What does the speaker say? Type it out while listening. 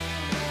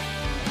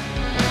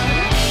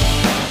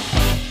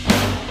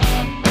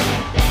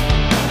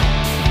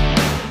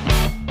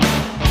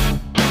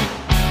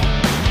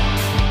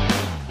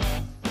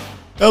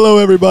Hello,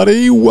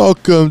 everybody.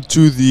 Welcome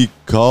to the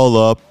Call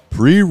Up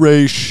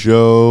Pre-Race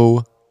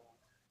Show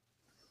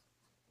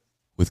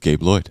with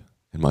Gabe Lloyd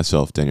and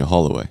myself, Daniel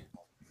Holloway.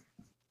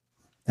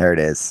 There it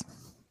is.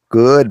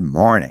 Good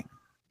morning.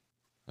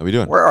 How we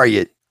doing? Where are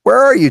you? Where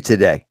are you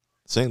today?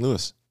 St.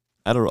 Louis.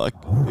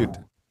 Dude,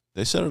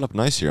 they set it up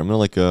nice here. I'm in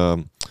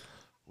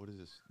what is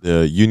this?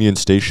 The Union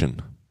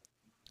Station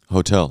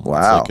Hotel.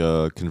 Wow. It's like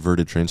a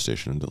converted train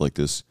station into like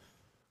this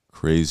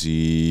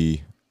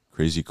crazy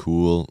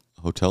cool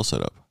hotel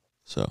setup.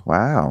 So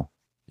Wow.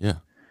 yeah,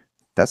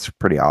 That's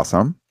pretty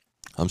awesome.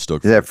 I'm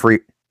stoked. They have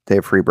free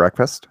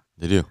breakfast.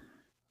 They do.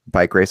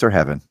 Bike racer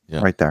heaven.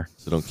 Yeah. Right there.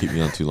 So don't keep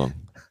me on too long.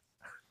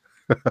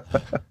 I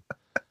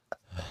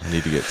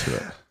need to get to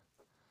it.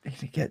 Need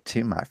to get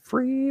to my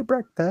free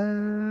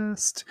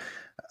breakfast.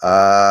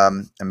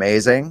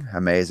 Amazing.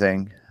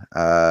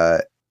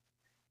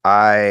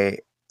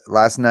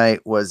 Last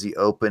night was the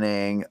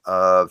opening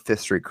of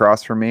Fifth Street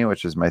Cross for me,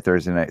 which is my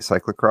Thursday night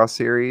cyclocross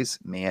series.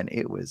 Man,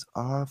 it was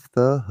off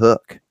the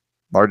hook.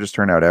 Largest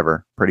turnout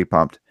ever. Pretty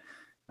pumped.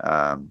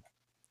 Bunch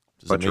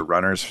of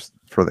runners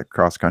for the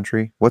cross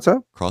country. What's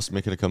up? Cross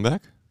making a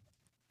comeback?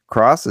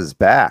 Cross is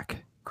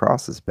back.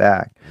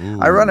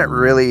 Ooh. I run it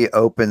really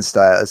open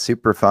style. It's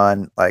super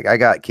fun. Like, I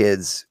got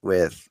kids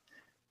with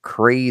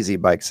crazy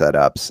bike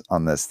setups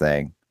on this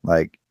thing.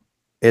 Like,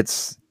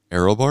 it's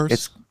Aero bars?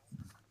 It's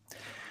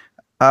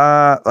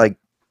like,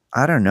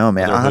 I don't know,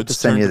 man. I'll have to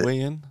send you the way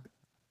in.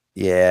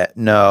 Yeah,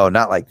 no,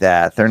 not like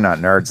that. They're not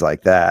nerds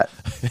like that.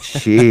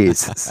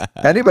 Jesus.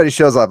 Anybody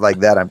shows up like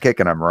that, I'm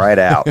kicking them right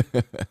out.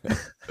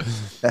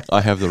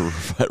 I have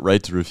the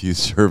right to refuse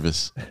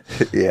service.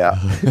 Yeah.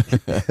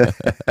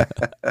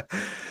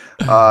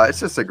 It's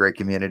just a great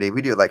community.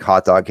 We do like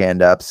hot dog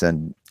hand-ups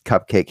and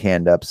cupcake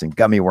hand-ups and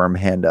gummy worm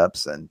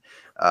hand-ups, and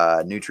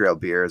New Trail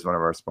Beer is one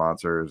of our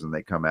sponsors, and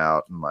they come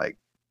out and like,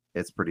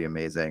 it's pretty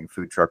amazing.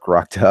 Food truck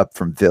rocked up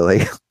from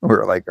Philly.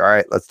 We're like, all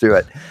right, let's do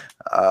it.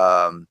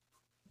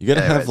 You got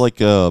to have like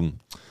a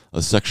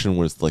section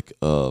with like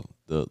the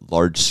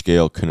large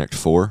scale Connect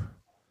 4.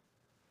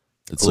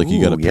 It's like you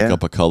got to pick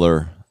up a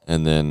color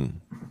and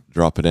then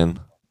drop it in.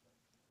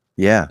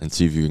 Yeah. And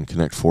see if you can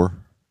connect 4.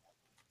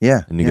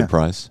 Yeah. And you get a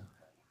prize.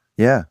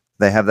 Yeah.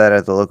 They have that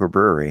at the local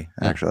brewery,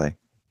 actually.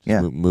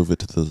 Just move it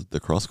to the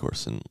cross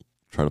course and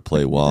try to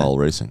play while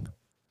racing.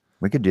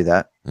 We could do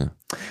that. Yeah.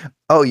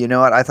 Oh, you know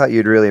what? I thought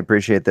you'd really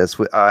appreciate this.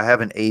 I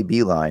have an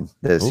AB line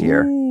this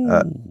year.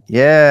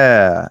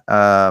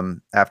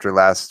 After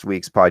last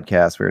week's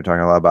podcast, we were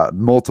talking a lot about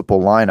multiple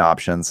line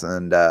options.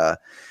 And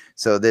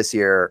so this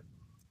year,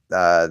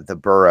 the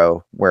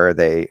borough where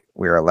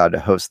we are allowed to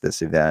host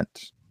this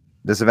event's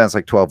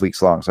like 12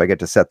 weeks long. So I get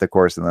to set the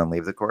course and then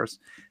leave the course.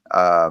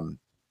 I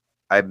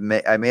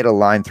made a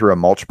line through a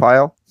mulch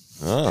pile.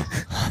 Oh.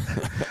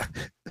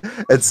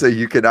 And so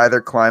you can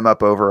either climb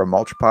up over a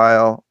mulch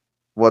pile,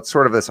 what's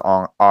sort of this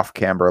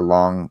off-camber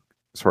long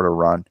sort of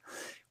run,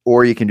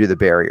 or you can do the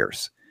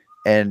barriers.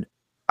 And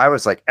I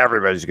was like,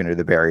 everybody's going to do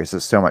the barriers.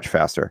 It's so much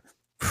faster.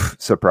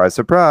 Surprise,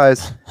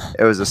 surprise.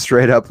 It was a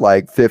straight up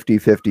like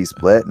 50-50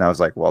 split. And I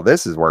was like, well,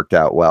 this has worked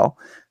out well.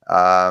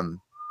 So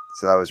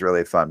that was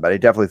really fun. But I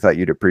definitely thought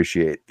you'd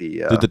appreciate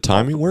the... Did the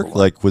timing work?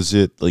 Like, was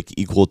it like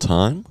equal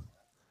time?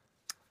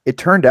 It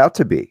turned out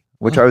to be,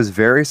 which I was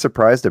very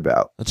surprised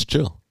about. That's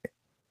chill.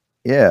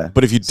 Yeah.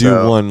 But if you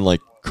do one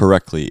like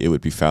correctly, it would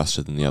be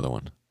faster than the other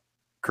one.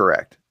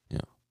 Correct.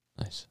 Yeah.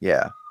 Nice.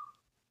 Yeah.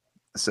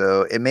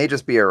 So it may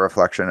just be a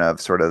reflection of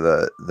sort of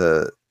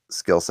the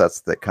skill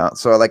sets that come.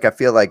 So like, I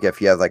feel like if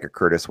you have like a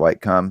Curtis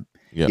White come,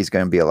 he's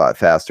going to be a lot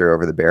faster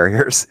over the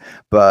barriers.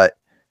 But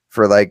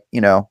for like,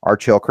 our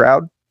chill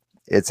crowd,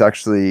 it's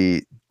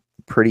actually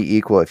pretty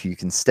equal. If you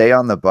can stay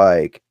on the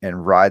bike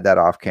and ride that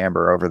off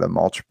camber over the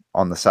mulch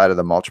on the side of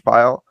the mulch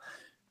pile,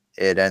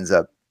 it ends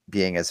up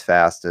being as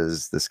fast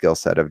as the skill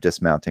set of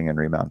dismounting and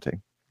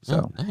remounting.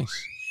 So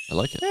nice. I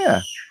like it.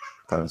 Yeah.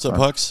 What's up,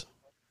 Hucks?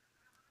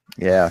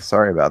 Yeah,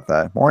 sorry about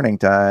that. Morning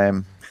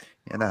time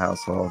in the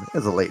household.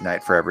 It's a late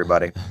night for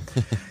everybody.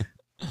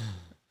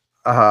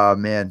 Oh,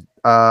 man.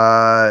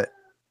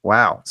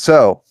 Wow.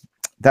 So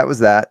that was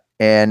that.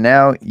 And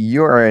now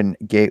you're in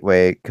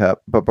Gateway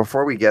Cup. But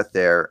before we get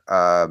there,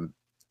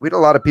 we had a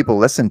lot of people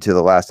listen to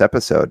the last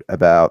episode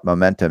about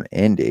Momentum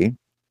Indy.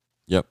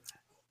 Yep.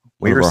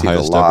 We received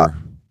a lot. Ever.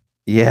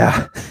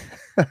 Yeah.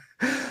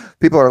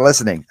 People are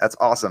listening. That's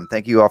awesome.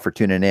 Thank you all for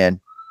tuning in.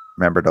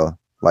 Remember to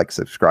like,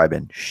 subscribe,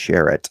 and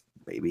share it,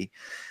 baby.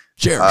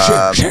 Share.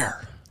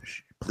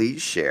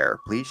 Please share.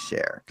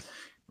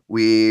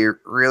 We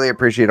really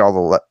appreciate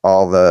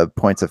all the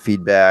points of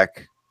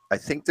feedback. I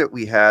think that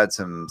we had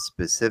some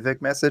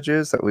specific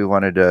messages that we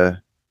wanted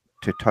to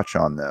touch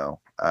on,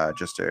 though,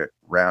 just to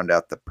round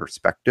out the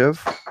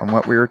perspective on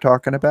what we were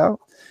talking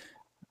about.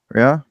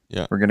 Yeah.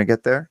 We're gonna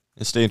get there.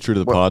 And staying true to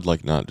the pod,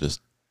 like not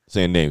just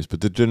saying names,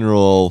 but the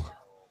general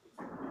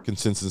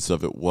consensus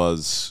of it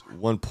was,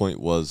 one point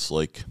was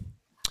like,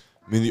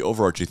 the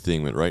overarching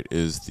thing, right,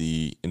 is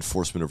the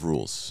enforcement of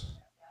rules.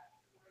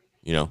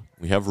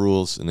 We have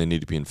rules and they need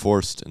to be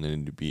enforced, and they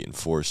need to be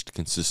enforced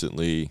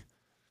consistently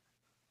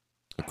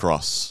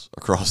across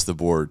the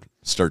board,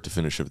 start to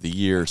finish of the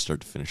year,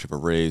 start to finish of a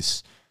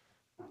race,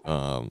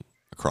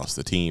 across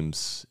the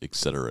teams, et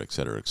cetera, et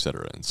cetera, et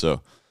cetera. And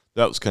so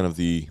that was kind of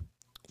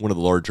one of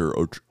the larger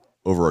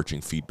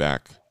overarching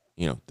feedback,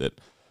 that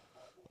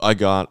I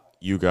got,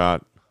 you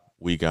got,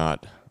 we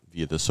got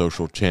via the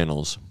social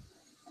channels.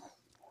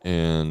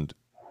 And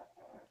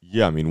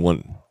yeah, I mean,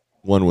 one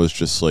was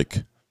just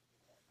like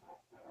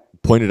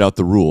pointed out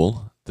the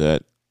rule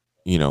that,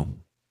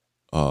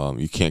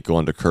 you can't go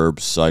onto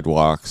curbs,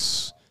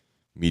 sidewalks,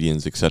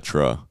 medians,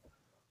 etc.,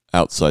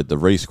 outside the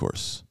race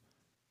course.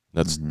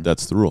 That's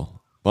the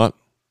rule. But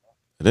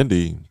at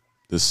Indy,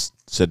 this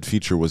said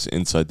feature was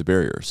inside the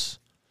barriers.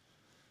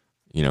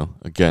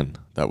 Again,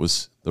 that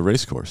was the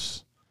race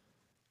course.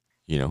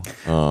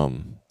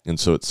 And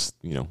so it's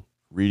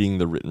reading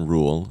the written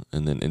rule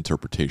and then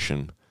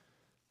interpretation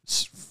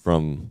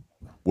from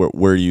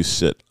where you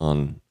sit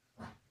on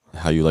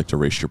how you like to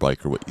race your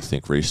bike or what you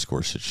think race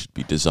courses should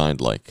be designed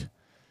like.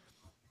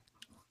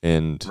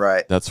 And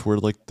that's where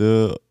like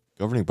the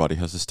governing body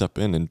has to step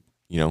in and,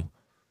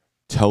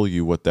 tell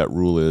you what that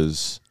rule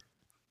is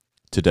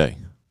today,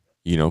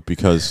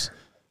 because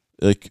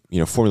like,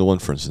 Formula One,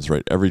 for instance,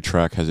 right? Every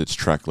track has its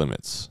track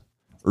limits,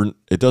 or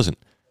it doesn't.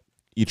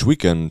 Each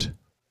weekend,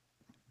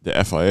 the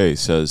FIA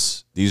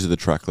says these are the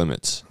track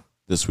limits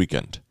this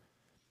weekend.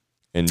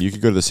 And you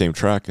could go to the same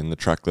track and the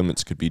track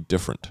limits could be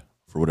different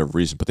for whatever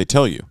reason, but they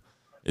tell you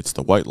it's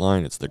the white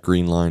line, it's the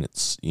green line,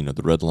 it's,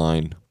 the red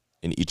line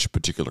in each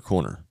particular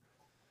corner,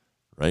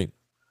 right?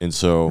 And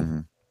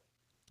so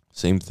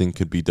same thing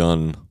could be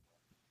done,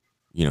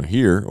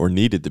 here, or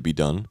needed to be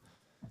done,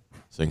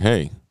 saying,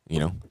 hey,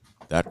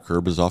 that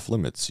curb is off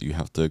limits. You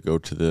have to go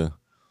to the,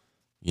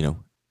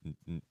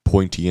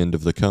 pointy end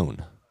of the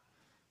cone.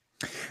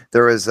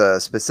 There was a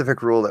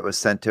specific rule that was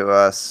sent to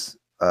us,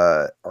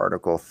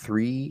 Article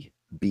 3,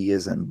 B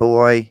as in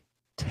boy,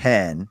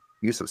 10,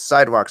 use of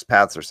sidewalks,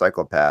 paths, or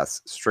cycle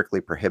paths,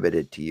 strictly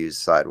prohibited to use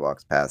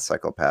sidewalks, paths,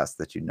 cycle paths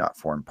that do not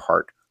form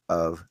part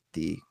of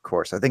the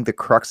course. I think the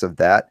crux of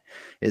that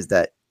is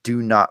that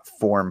do not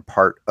form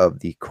part of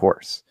the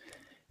course.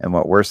 And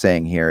what we're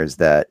saying here is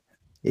that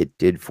it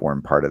did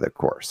form part of the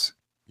course.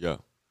 Yeah.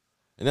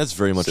 And that's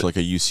very much like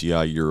a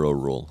UCI Euro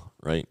rule,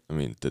 right? I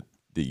mean, the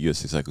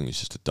USA Cycling is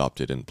just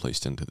adopted and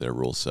placed into their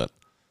rule set,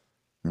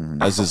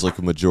 as is like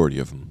a majority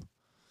of them.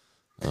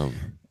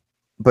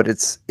 But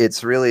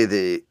it's really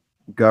the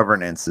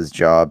governance's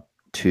job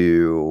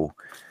to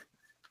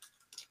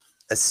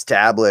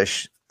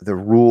establish the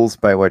rules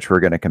by which we're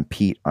going to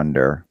compete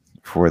under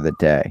for the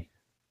day,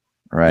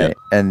 right?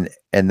 Yeah.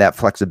 And that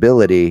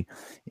flexibility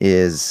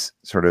is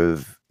sort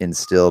of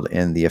instilled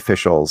in the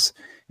officials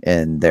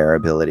and their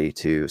ability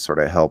to sort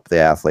of help the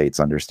athletes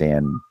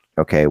understand,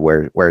 okay,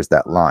 where's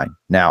that line?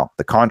 Now,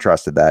 the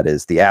contrast to that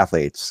is the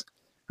athletes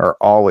are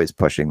always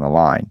pushing the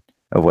line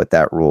of what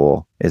that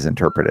rule is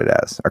interpreted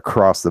as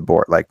across the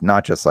board, like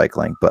not just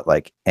cycling, but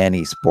like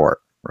any sport,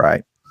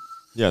 right?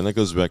 Yeah, and that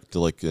goes back to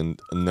like a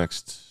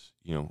next,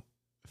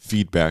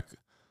 feedback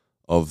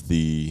of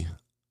the,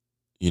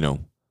 in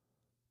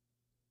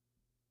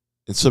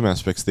some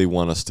aspects they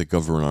want us to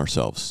govern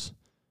ourselves.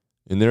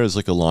 And there is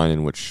like a line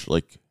in which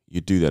like you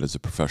do that as a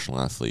professional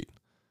athlete.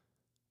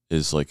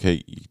 Is like,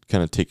 hey, you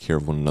kind of take care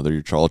of one another.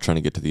 You're all trying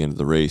to get to the end of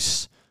the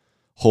race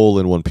whole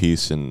in one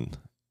piece and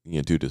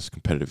do it as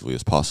competitively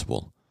as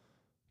possible.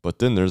 But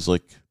then there's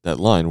like that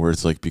line where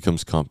it's like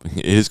becomes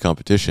it is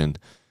competition,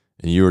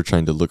 and you are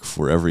trying to look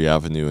for every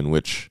avenue in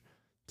which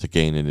to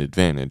gain an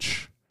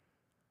advantage.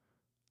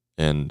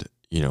 And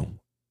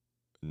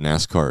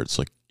NASCAR, it's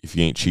like if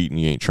you ain't cheating,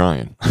 you ain't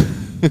trying.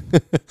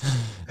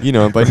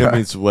 And by no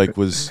means like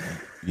was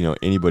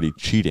anybody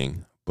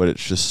cheating, but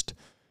it's just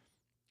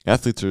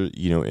athletes are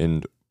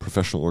and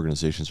professional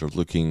organizations are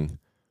looking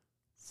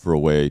for a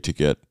way to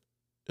get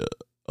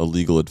a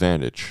legal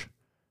advantage,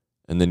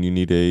 and then you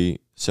need a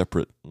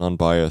separate,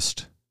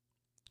 non-biased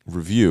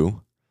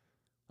review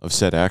of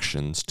said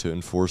actions to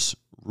enforce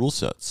rule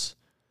sets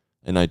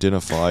and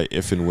identify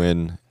if and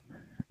when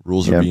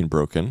rules are being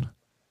broken,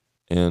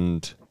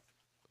 and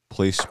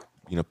place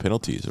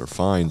penalties or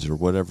fines or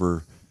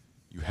whatever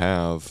you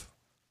have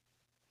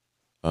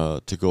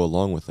to go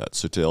along with that.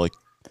 So to like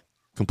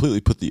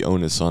completely put the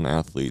onus on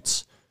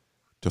athletes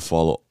to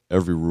follow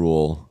every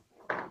rule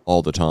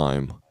all the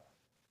time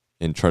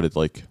and try to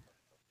like,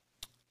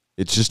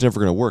 it's just never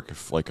going to work.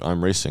 If like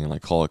I'm racing and I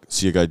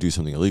see a guy do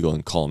something illegal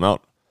and call him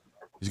out,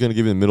 he's going to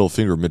give me the middle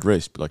finger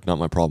mid-race, but like, not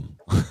my problem.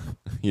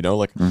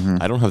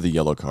 I don't have the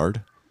yellow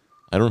card.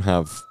 I don't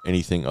have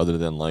anything other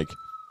than like,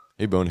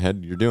 hey,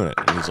 bonehead, you're doing it.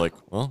 And he's like,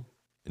 well,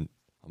 I'm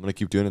going to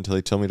keep doing it until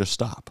they tell me to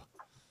stop.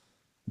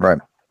 Right.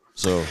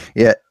 So,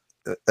 yeah.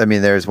 I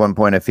mean, there's one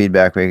point of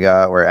feedback we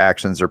got where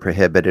actions are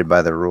prohibited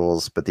by the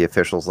rules, but the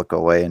officials look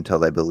away until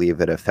they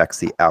believe it affects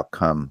the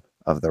outcome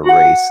of the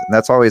race. And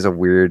that's always a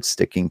weird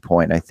sticking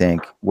point, I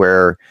think,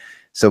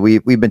 so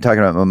we've been talking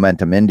about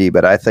Momentum Indy,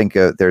 but I think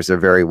there's a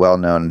very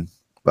well-known,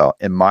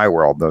 in my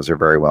world, those are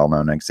very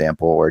well-known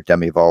example where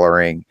Demi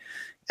Vollering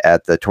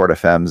at the Tour de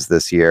Femmes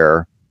this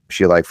year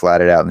she like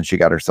flatted out, and then she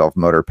got herself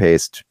motor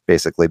paced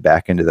basically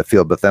back into the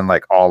field, but then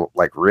like all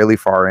like really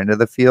far into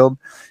the field,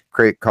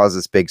 caused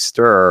this big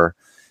stir.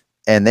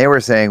 And they were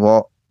saying,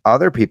 well,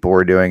 other people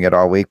were doing it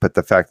all week, but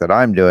the fact that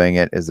I'm doing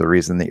it is the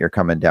reason that you're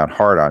coming down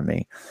hard on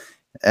me.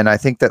 And I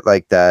think that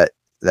like that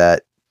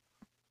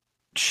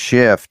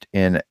shift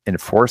in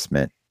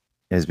enforcement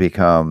has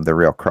become the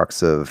real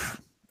crux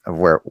of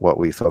what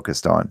we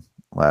focused on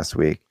last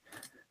week.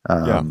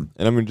 And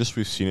I mean, just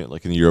we've seen it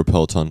like in the Euro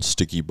Peloton,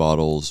 sticky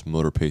bottles,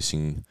 motor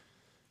pacing,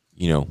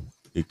 et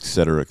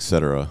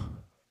cetera,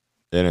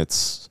 and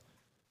it's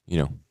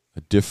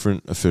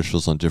different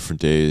officials on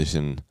different days,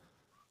 and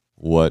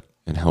what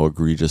and how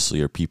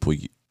egregiously are people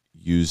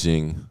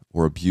using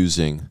or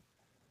abusing,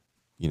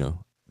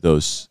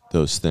 those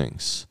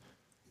things,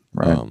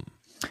 right?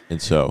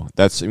 And so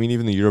that's, I mean,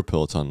 even the Euro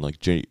Peloton,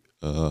 like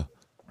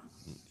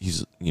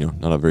he's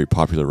not a very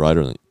popular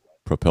rider in the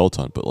Pro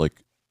Peloton, but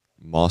like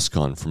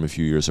Moscon from a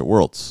few years at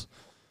Worlds,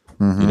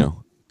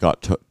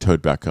 got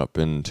towed back up,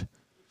 and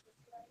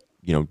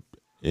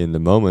in the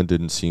moment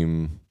didn't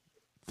seem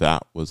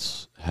that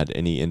had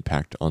any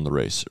impact on the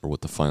race or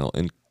what the final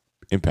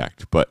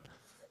impact, but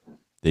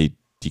they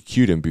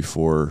DQ'd him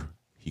before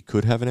he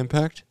could have an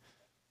impact,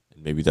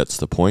 and maybe that's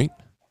the point,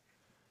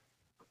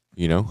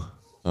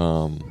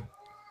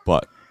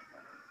 but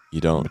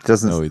you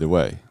don't know either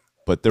way.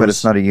 But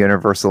it's not a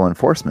universal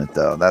enforcement,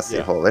 though. That's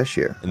the whole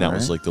issue. And that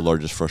was like the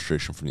largest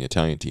frustration from the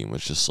Italian team,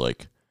 was just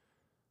like,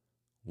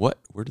 what?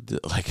 Where did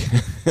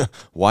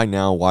why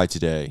now? Why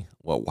today?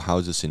 How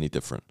is this any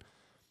different?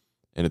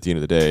 And at the end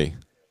of the day,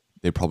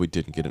 they probably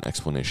didn't get an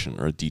explanation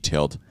or a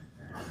detailed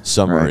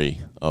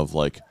summary of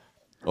like,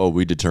 oh,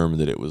 we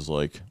determined that it was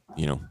like,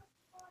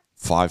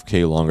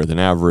 5K longer than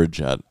average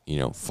at,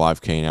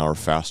 5K an hour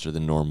faster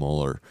than normal,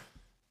 or,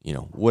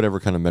 whatever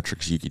kind of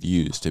metrics you could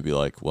use to be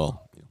like,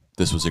 well,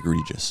 this was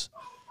egregious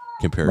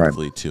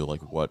comparatively to like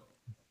what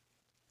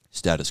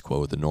status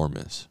quo the norm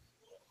is.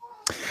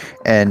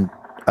 And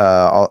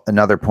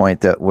another point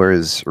that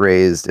was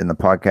raised in the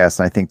podcast,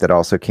 and I think that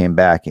also came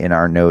back in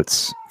our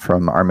notes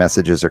from our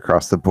messages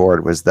across the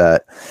board, was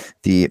that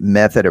the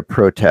method of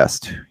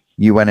protest,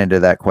 you went into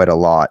that quite a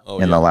lot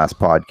in the last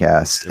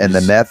podcast. And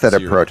the method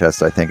of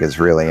protest, I think, is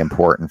really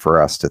important for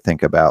us to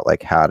think about,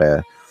 like how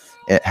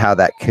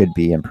that could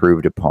be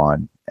improved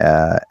upon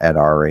at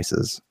our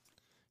races.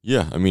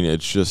 Yeah, I mean,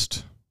 it's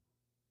just,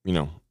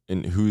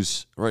 and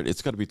who's right.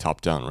 It's got to be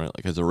top down, right?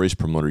 Like as a race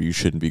promoter, you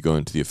shouldn't be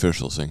going to the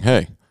officials saying,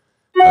 "Hey,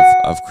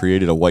 I've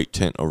created a white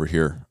tent over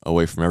here,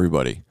 away from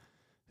everybody,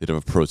 that if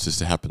a protest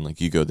to happen,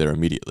 like you go there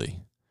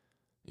immediately."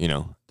 They're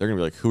gonna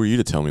be like, "Who are you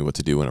to tell me what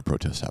to do when a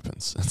protest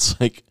happens?" It's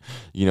like,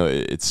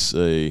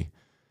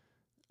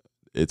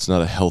 it's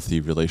not a healthy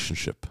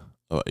relationship,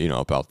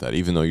 about that.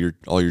 Even though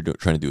all you're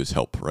trying to do is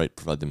help, right?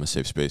 Provide them a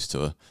safe space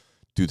to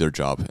do their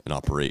job and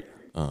operate.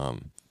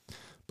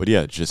 But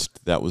yeah,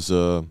 just that was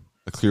a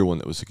clear one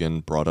that was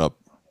again brought up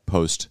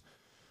post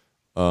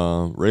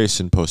race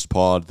and post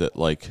pod, that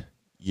like,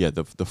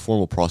 the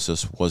formal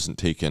process wasn't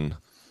taken,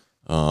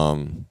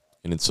 and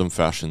in some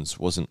fashions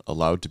wasn't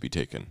allowed to be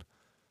taken.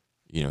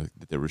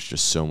 There was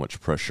just so much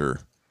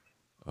pressure,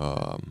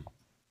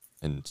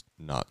 and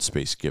not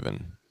space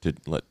given to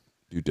let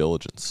due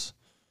diligence.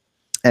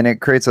 And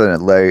it creates a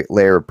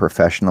layer of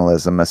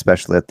professionalism,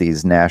 especially at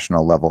these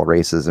national level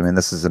races. I mean,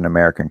 this is an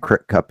American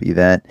Crit Cup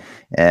event,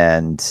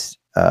 and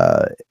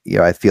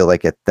I feel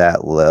like at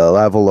that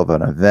level of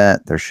an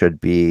event, there should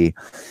be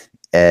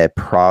a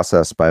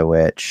process by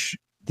which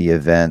the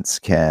events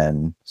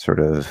can sort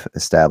of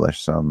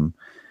establish some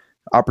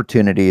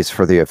opportunities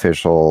for the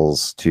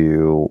officials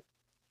to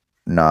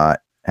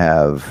not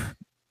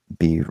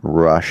be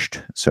rushed,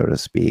 so to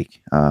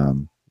speak.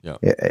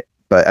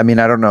 But I mean,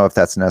 I don't know if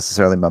that's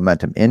necessarily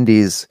Momentum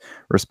Indy's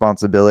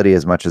responsibility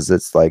as much as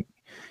it's like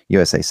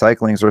USA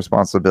Cycling's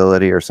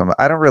responsibility or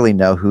I don't really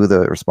know who the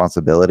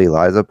responsibility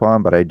lies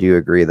upon, but I do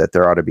agree that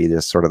there ought to be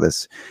this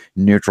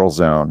neutral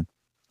zone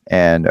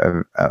and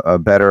a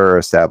better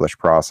established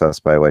process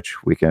by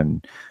which we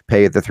can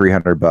pay the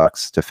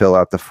 $300 to fill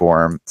out the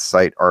form,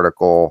 cite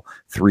Article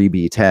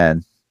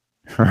 3B10,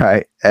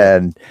 right?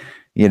 And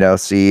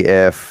see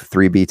if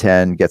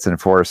 3B10 gets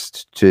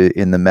enforced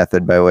in the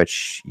method by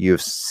which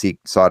you've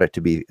sought it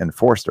to be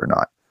enforced or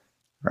not,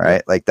 right?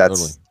 Yeah, like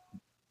that's totally.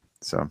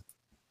 So.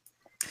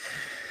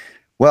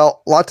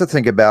 Well, a lot to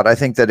think about. I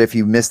think that if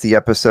you missed the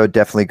episode,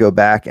 definitely go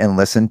back and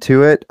listen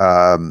to it.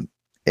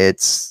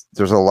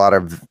 There's a lot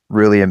of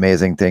really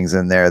amazing things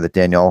in there that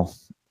Daniel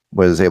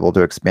was able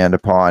to expand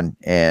upon,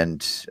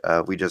 and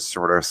we just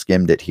sort of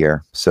skimmed it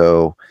here.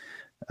 So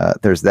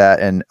there's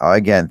that. And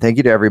again, thank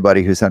you to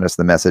everybody who sent us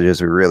the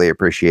messages. We really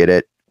appreciate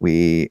it.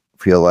 We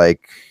feel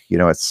like,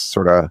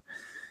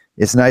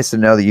 it's nice to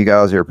know that you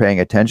guys are paying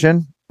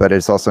attention, but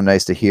it's also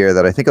nice to hear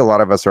that I think a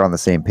lot of us are on the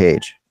same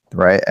page,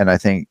 right? And I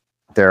think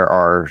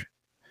we're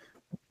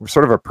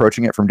sort of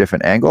approaching it from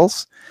different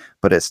angles,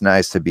 but it's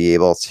nice to be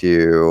able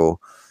to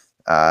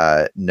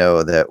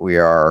know that we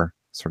are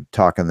sort of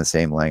talking the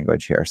same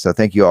language here. So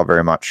thank you all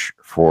very much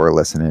for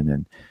listening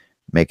and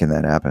making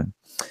that happen.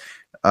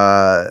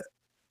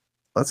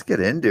 Let's get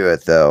into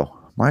it, though.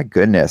 My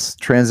goodness.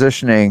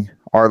 Transitioning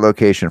our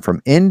location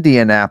from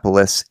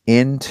Indianapolis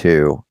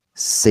into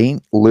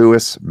St.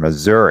 Louis,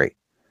 Missouri.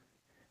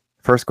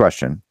 First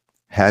question.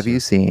 Have you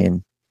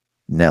seen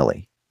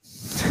Nelly?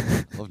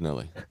 Love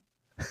Nelly.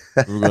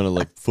 We were going to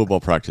like football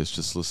practice,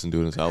 just listen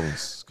to his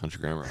albums, country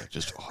grammar. Like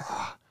just,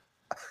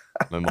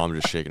 my mom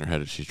just shaking her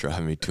head as she's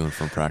driving me to and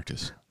from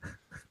practice.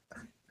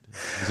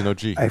 He's an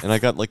OG. And I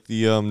got like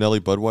the Nelly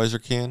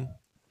Budweiser can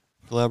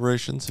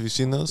collaborations. Have you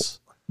seen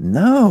those?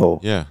 No.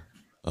 Yeah.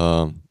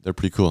 They're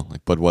pretty cool.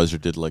 Like Budweiser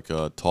did like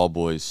Tall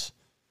Boys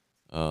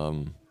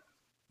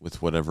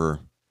with whatever,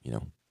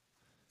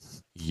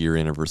 year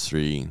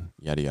anniversary,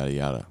 yada, yada,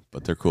 yada.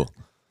 But they're cool.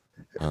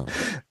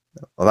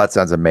 Well, that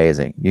sounds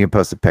amazing. You can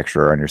post a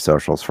picture on your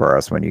socials for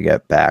us when you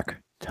get back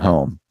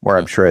home, where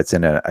I'm sure it's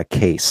in a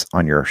case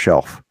on your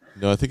shelf.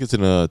 No, I think it's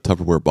in a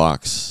Tupperware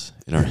box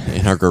in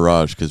our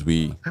garage because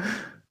we,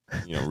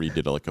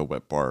 redid like a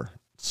wet bar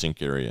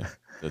sink area.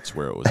 That's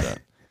where it was at.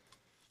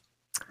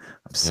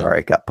 I'm sorry,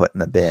 it got put in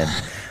the bin.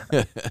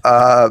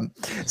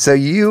 So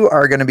you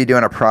are going to be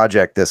doing a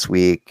project this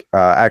week,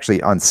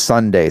 actually on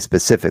Sunday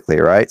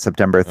specifically, right?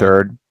 September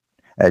 3rd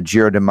at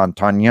Giro de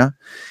Montagna.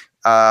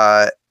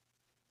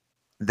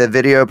 The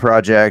video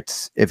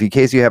project, in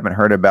case you haven't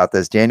heard about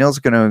this, Daniel's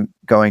going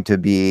to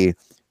be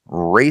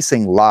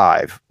racing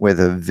live with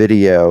a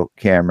video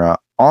camera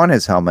on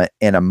his helmet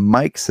and a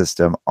mic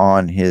system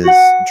on his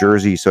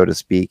jersey, so to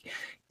speak,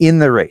 in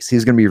the race.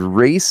 He's going to be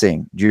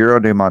racing Giro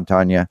de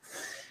Montagna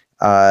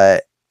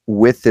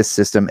with this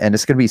system, and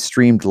it's going to be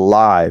streamed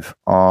live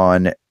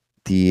on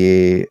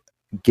the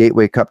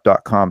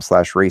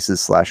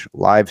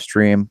gatewaycup.com/races/live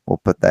stream. We'll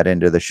put that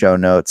into the show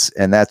notes,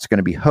 and that's going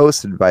to be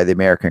hosted by the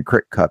American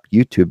Crit Cup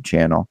YouTube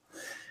channel.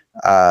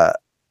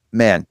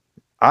 Man,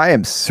 I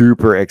am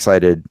super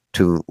excited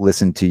to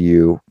listen to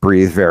you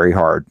breathe very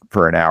hard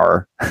for an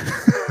hour.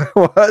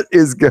 What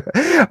is good?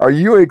 Are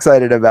you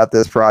excited about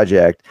this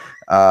project?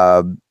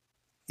 Like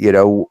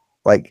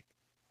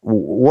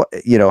what,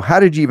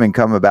 how did you even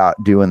come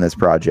about doing this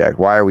project?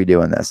 Why are we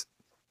doing this?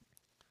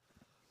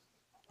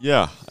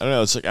 Yeah, I don't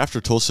know. It's like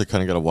after Tulsa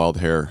kind of got a wild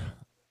hair,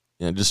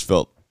 it just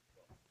felt,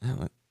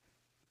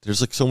 there's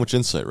like so much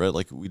insight, right?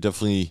 Like we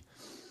definitely,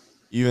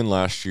 even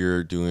last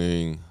year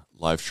doing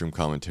live stream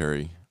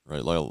commentary,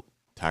 right? Like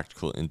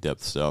tactical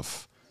in-depth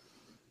stuff,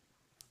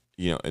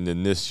 and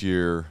then this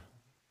year,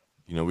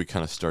 we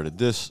kind of started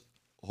this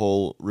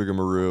whole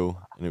rigmarole,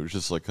 and it was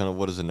just like kind of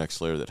what is the next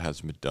layer that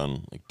hasn't been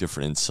done, like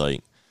different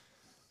insight.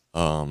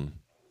 And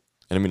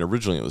I mean,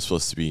 originally it was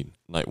supposed to be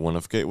night one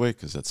of Gateway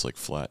because that's like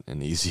flat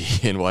and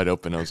easy and wide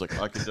open. I was like,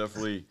 I could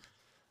definitely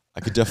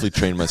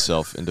train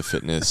myself into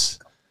fitness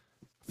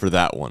for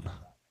that one.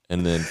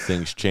 And then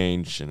things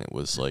changed, and it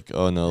was like,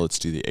 oh no, let's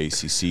do the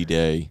ACC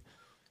day.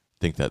 I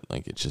think that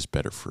like it's just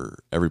better for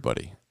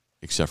everybody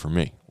except for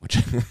me, which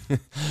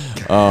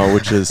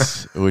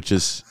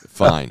is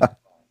fine.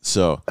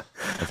 So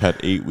I've had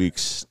 8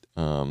 weeks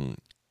to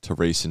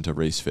race into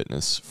race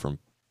fitness from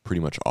pretty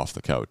much off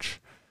the couch.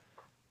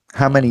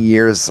 How many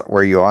years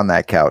were you on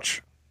that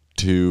couch?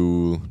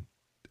 Two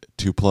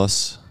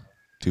plus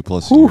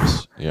Oof.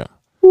 years. Yeah.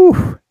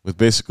 Oof. With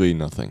basically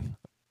nothing.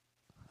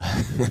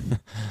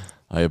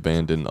 I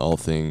abandoned all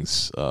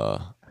things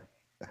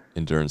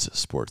endurance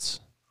sports.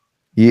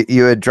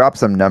 You had dropped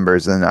some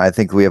numbers, and I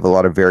think we have a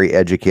lot of very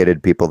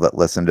educated people that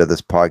listen to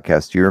this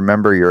podcast. Do you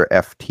remember your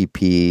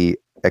FTP,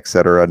 et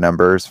cetera,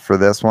 numbers for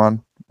this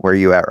one? Where are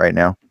you at right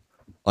now?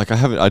 Like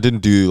I didn't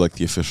do like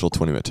the official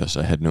 20-minute test.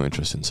 I had no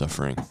interest in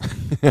suffering.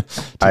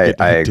 I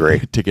agree.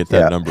 To get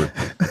that number.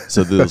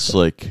 So there's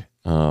like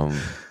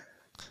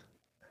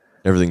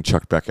everything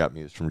chucked back at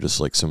me is from just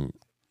like some,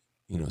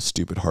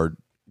 stupid hard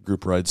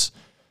group rides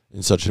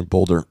and such in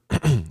Boulder.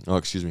 Oh,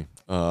 excuse me.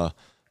 But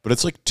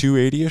it's like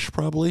 280-ish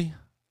probably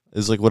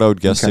is like what I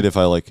would guess it if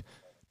I like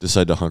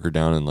decide to hunker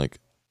down and like,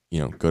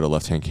 go to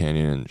Left Hand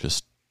Canyon and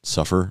just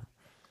suffer.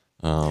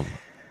 It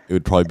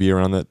would probably be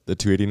around the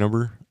 280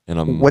 number.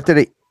 And what did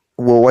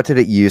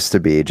it used to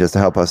be, just to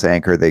help us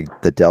anchor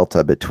the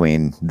delta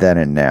between then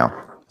and now?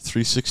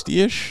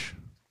 360-ish?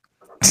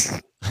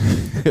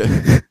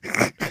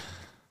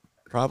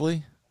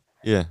 Probably.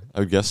 Yeah, I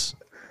would guess.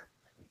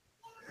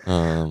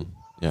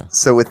 Yeah.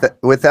 So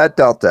with that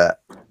delta,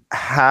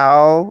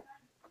 how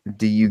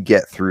do you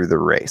get through the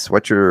race?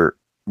 What's your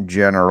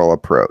general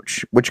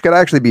approach? Which could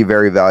actually be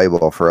very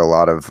valuable for a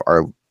lot of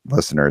our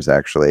listeners,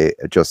 actually,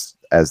 just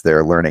as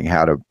they're learning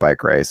how to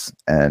bike race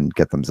and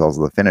get themselves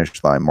to the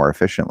finish line more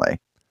efficiently.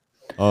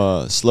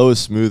 Slow is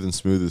smooth and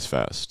smooth is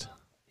fast.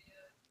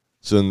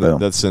 So in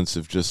that sense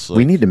of just like,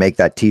 we need to make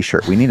that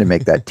t-shirt.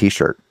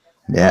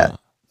 Yeah.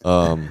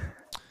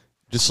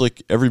 Just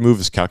like every move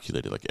is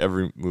calculated. Like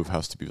every move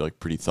has to be like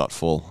pretty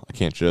thoughtful. I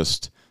can't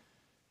just,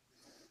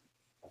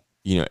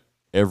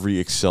 every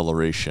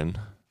acceleration,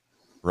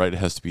 right? It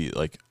has to be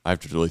like, I have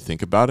to really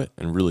think about it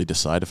and really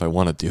decide if I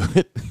want to do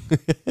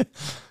it.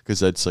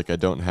 Because it's like, I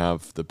don't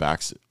have the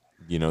backs,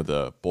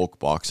 the bulk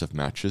box of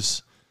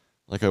matches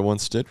like I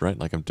once did, right?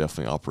 Like I'm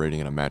definitely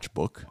operating in a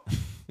matchbook.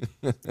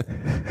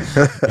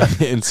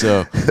 And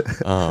so,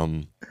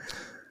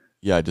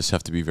 yeah, I just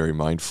have to be very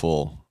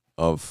mindful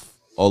of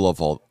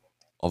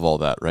all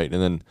that, right?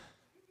 And then,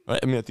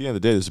 I mean, at the end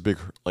of the day, there's a big,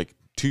 like,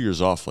 2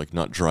 years off, like,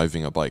 not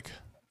driving a bike,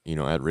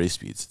 at race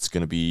speeds. It's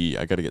going to be,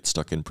 I got to get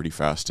stuck in pretty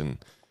fast and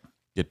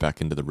get back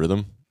into the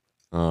rhythm,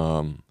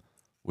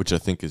 which I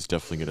think is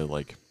definitely going to,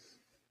 like,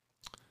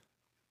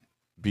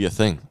 be a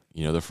thing.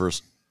 The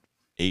first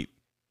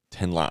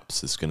 8-10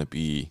 laps is going to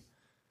be,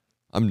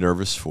 I'm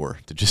nervous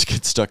to just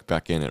get stuck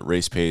back in at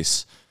race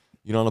pace.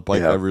 On a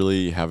bike I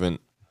really haven't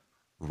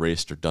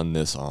raced or done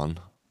this on,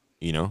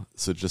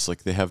 so just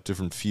like they have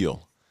different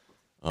feel.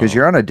 Because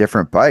you're on a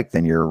different bike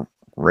than your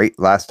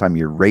last time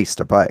you raced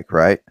a bike,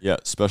 right? Yeah,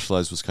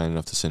 Specialized was kind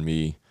enough to send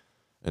me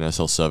an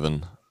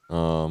SL7,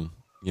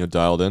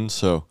 dialed in.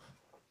 So,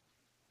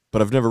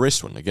 but I've never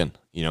raced one again.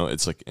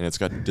 It's like, and it's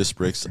got disc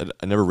brakes.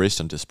 I never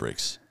raced on disc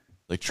brakes.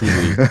 Like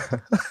truly,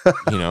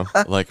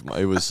 like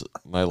it was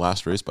my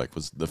last race bike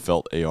was the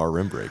Felt AR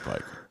rim brake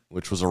bike,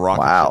 which was a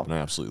rocket ship, and I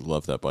absolutely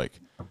loved that bike.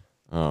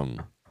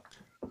 And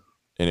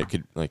it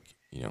could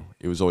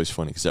it was always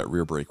funny because that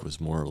rear brake was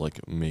more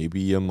like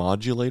maybe a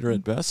modulator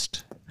at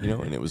best,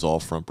 and it was all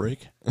front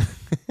brake.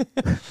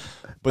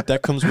 But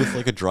that comes with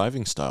like a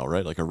driving style,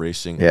 right? Like a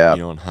racing,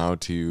 on how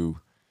to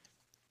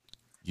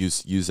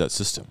use that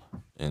system,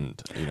 and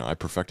I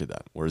perfected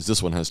that. Whereas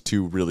this one has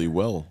two really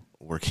well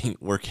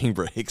working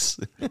brakes,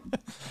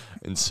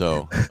 and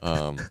so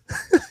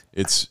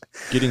it's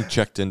getting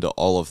checked into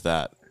all of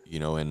that,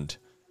 and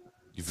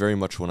very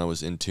much when I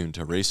was in tune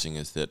to racing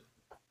is that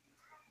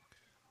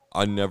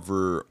I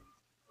never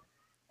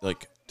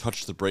like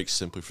touched the brakes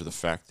simply for the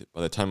fact that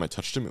by the time I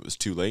touched them, it was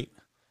too late,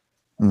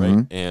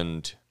 right?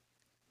 And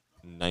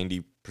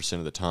 90%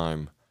 of the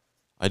time,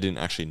 I didn't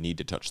actually need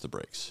to touch the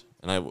brakes,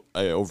 and I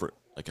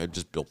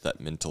just built that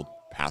mental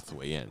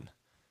pathway in,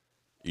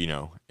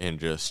 and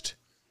just.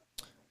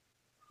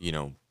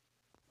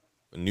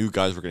 Knew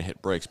guys were going to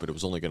hit brakes, but it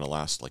was only going to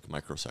last like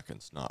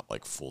microseconds, not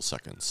like full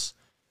seconds.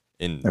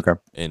 And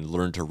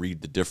learn to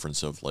read the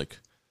difference of like,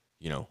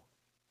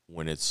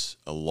 when it's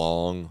a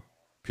long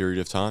period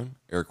of time,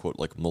 air quote,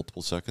 like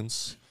multiple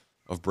seconds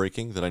of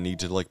braking that I need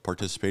to like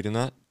participate in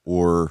that,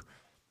 or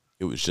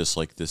it was just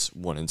like this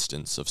one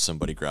instance of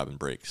somebody grabbing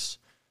brakes.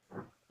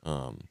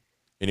 And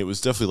it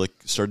was definitely like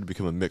started to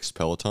become a mixed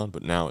peloton,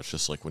 but now it's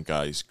just like when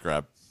guys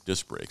grab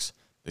disc brakes,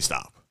 they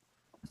stop.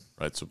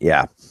 Right. So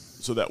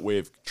that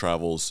wave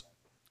travels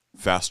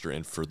faster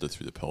and further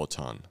through the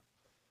peloton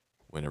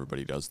when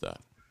everybody does that,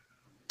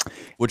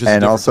 which is a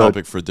different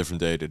topic for a different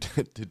day to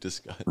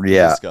discuss.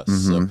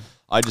 So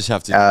I just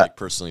have to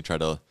personally try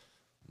to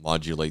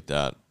modulate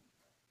that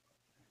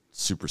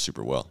super,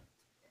 super well.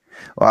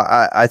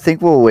 Well, I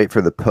think we'll wait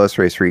for the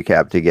post-race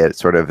recap to get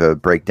sort of a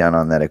breakdown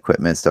on that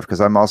equipment stuff, because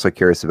I'm also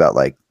curious about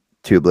like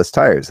tubeless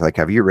tires. Like,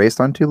 have you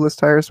raced on tubeless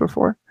tires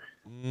before?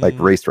 Like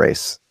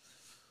race?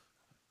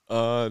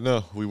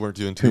 No, we weren't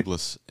doing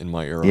tubeless in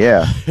my era.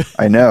 Yeah,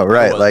 I know,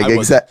 right?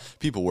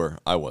 People were.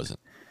 I wasn't.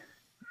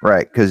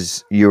 Right,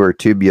 because you were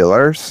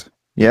tubulars.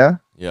 Yeah.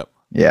 Yep.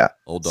 Yeah.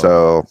 Old dog.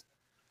 So,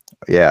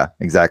 yeah,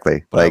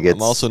 exactly. But like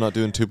I'm also not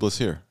doing tubeless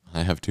here.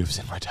 I have tubes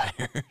in my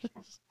tires.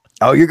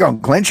 Oh, you're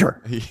going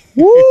clincher.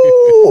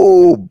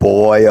 Woo,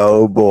 boy,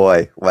 oh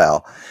boy.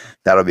 Well,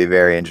 that'll be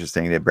very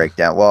interesting to break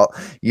down. Well,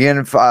 you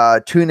can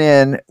tune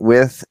in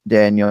with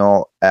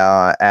Daniel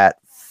at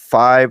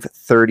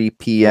 5:30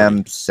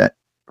 p.m.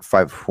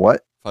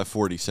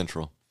 5:40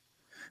 Central.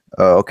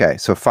 Oh, okay.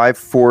 So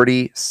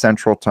 5:40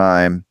 Central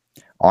Time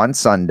on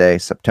Sunday,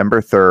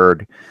 September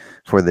 3rd,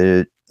 for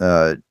the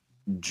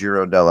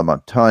Giro della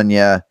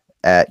Montagna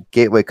at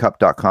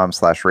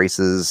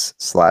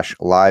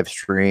gatewaycup.com/races/live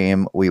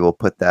stream. We will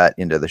put that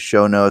into the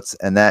show notes,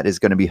 and that is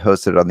going to be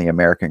hosted on the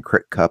American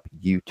Crit Cup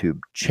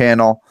YouTube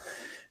channel.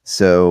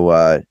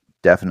 So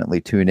definitely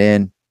tune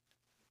in.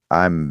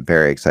 I'm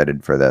very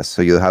excited for this.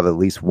 So you'll have at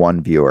least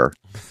one viewer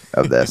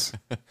of this.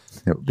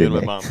 You and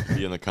my mom will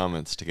be in the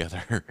comments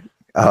together.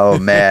 Oh,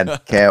 man.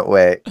 Can't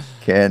wait.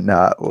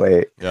 Cannot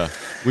wait. Yeah.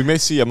 We may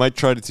see. I might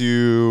try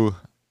to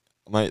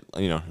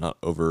not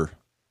over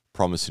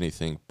promise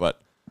anything,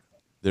 but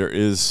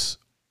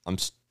I'm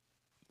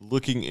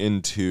looking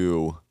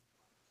into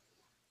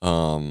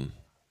doing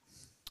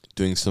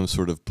some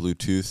sort of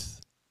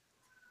Bluetooth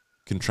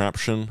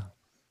contraption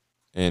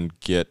and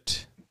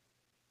get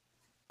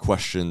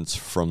questions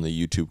from the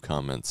YouTube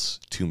comments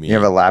to me. You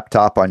have a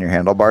laptop on your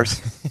handlebars?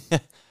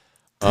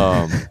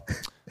 Well,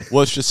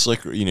 it's just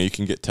like, you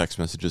can get text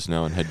messages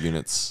now and head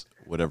units,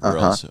 whatever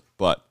else.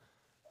 But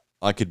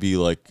I could be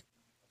like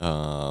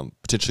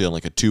potentially on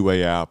like a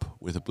two-way app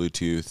with a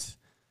Bluetooth,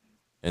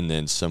 and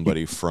then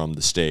somebody from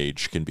the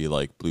stage can be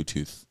like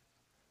Bluetooth,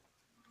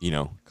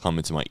 come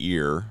into my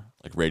ear,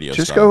 like radio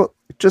style.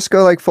 Just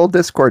go like full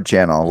Discord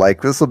channel.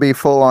 Like this will be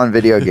full on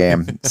video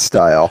game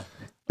style.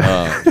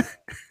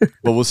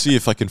 But we'll see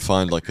if I can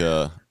find like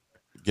I'm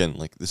trying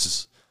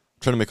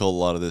to make a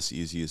lot of this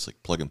easy as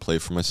like plug and play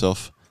for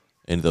myself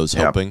and those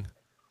helping.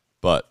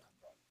 But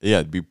yeah,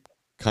 it'd be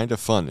kind of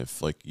fun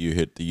if like you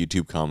hit the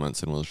YouTube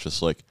comments and was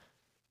just like,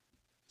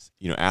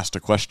 asked a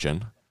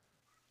question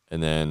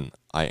and then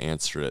I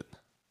answer it,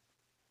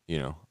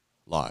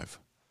 live.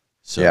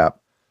 So Yeah.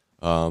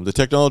 The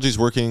technology is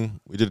working.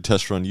 We did a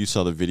test run. You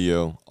saw the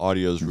video.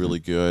 Audio is really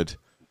good.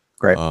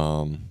 Great.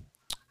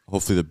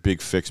 Hopefully the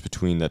big fix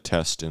between that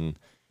test and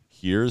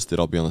here is that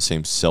I'll be on the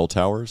same cell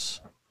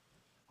towers.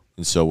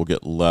 And so we'll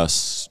get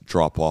less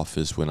drop off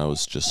as when I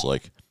was just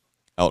like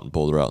out in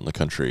Boulder, out in the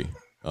country,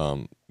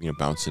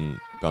 bouncing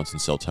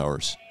cell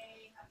towers.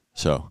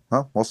 So,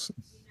 Well,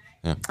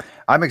 yeah.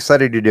 I'm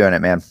excited you're doing it,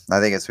 man. I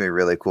think it's going to be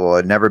really cool.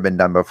 It's never been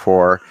done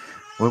before.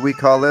 What do we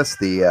call this?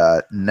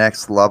 The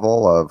next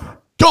level of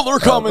color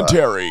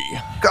commentary.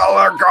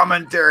 Color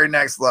commentary,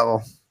 next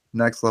level.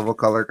 Next level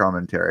color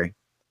commentary.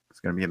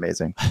 It's going to be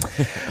amazing.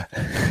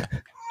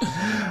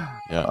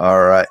 Yeah.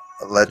 All right.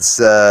 Let's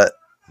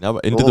now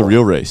into the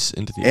real race.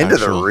 Into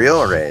the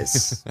real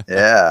race.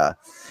 Yeah.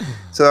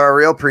 So our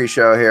real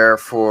pre-show here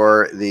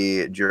for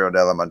the Giro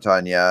della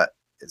Montagna.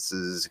 This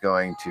is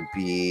going to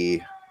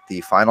be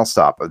the final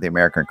stop of the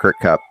American Crit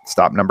Cup,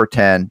 stop number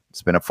 10.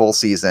 It's been a full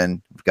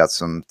season. We've got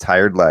some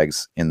tired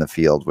legs in the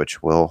field,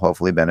 which will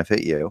hopefully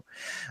benefit you.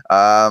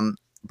 But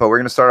we're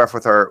going to start off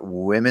with our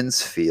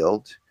women's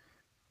field.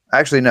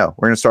 Actually, no,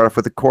 we're going to start off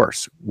with the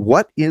course.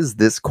 What is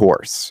this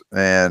course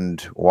and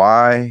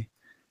why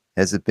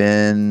has it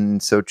been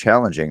so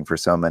challenging for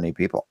so many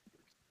people?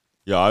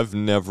 Yeah, I've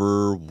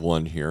never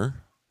won here.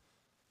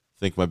 I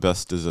think my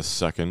best is a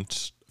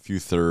second, a few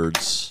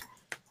thirds,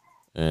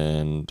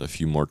 and a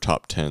few more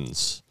top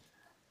tens.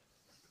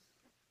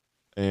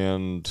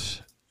 And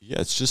yeah,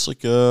 it's just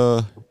like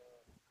it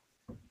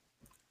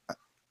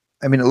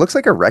looks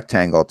like a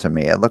rectangle to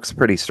me. It looks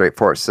pretty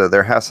straightforward. So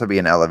there has to be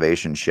an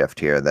elevation shift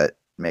here that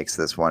makes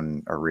this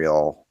one a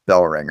real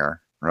bell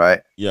ringer,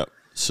 right? Yep.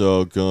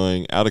 So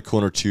going out of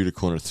corner 2 to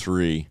corner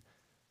 3,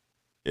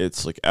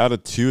 it's like out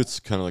of 2, it's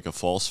kind of like a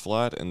false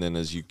flat, and then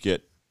as you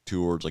get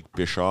towards like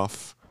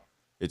Bischoff,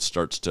 it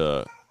starts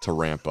to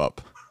ramp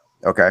up.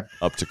 Okay.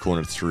 Up to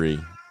corner 3.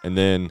 And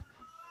then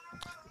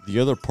the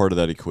other part of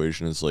that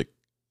equation is like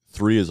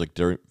 3 is like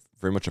very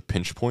much a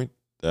pinch point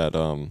that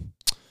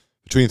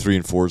between 3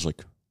 and 4 is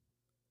like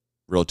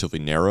relatively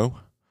narrow.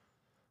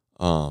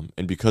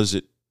 And because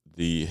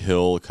the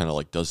hill kind of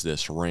like does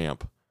this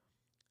ramp,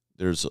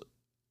 there's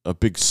a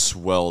big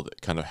swell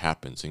that kind of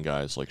happens and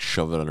guys like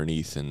shove it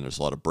underneath and there's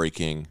a lot of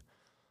braking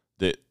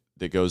that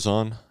goes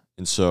on.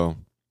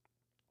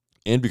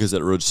 And because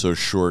that road's so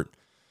short,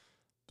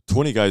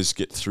 20 guys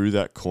get through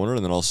that corner,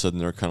 and then all of a sudden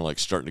they're kind of like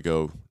starting to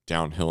go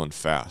downhill and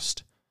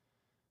fast.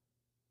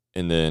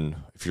 And then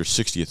if you're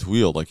 60th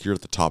wheel, like you're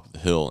at the top of the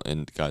hill,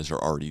 and guys are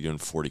already doing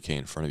 40K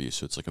in front of you,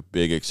 so it's like a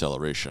big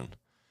acceleration.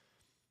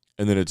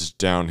 And then it's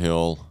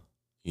downhill,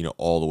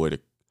 all the way to,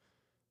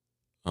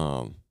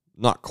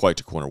 not quite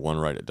to corner 1,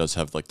 right? It does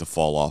have like the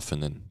fall off,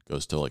 and then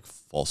goes to like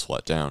falls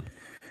flat down.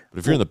 But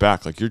if you're in the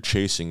back, like you're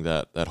chasing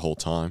that whole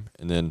time,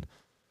 and then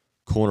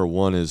corner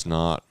 1 is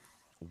not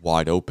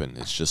wide open.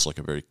 It's just like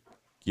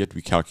you have to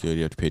be calculated,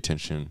 you have to pay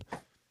attention,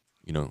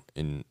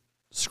 and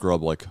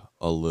scrub like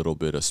a little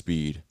bit of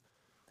speed.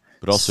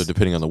 But also,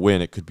 depending on the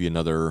wind, it could be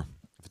if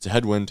it's a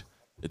headwind,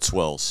 it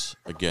swells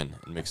again.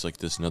 It makes like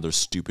this another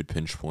stupid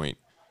pinch point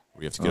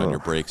where you have to get on your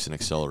brakes and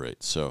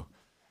accelerate. So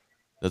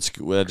that's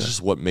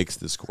just what makes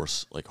this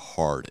course like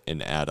hard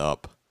and add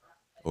up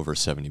over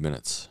 70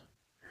 minutes.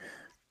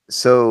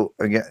 So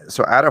again,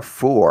 out of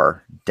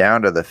 4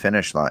 down to the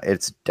finish line,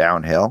 it's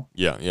downhill.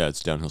 Yeah,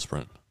 it's downhill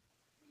sprint.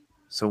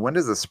 So when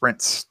does the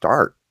sprint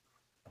start?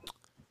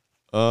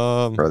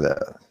 Into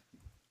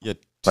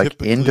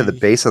the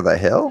base of the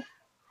hill?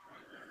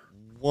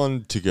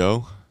 1 to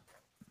go,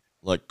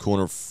 like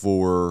corner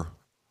 4.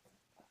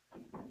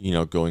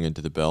 Going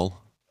into the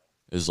bell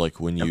is like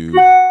when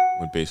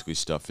basically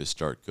stuff is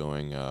start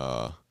going.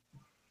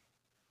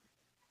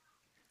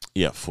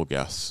 Full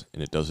gas,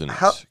 and it doesn't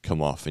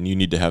come off, and you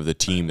need to have the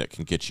team that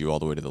can get you all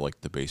the way to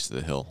the base of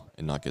the hill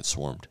and not get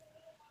swarmed.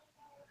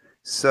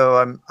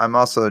 So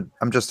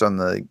I'm just on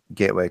the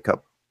Gateway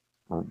Cup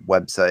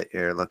website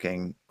here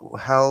looking.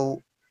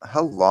 How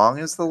long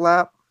is the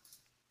lap?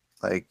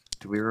 Like,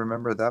 do we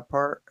remember that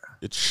part?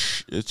 It's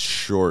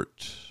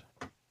short.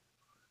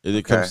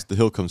 The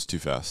hill comes too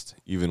fast,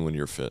 even when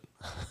you're fit.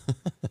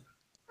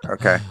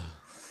 Okay.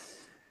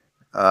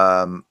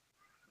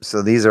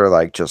 So these are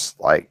like just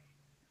like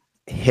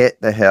hit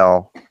the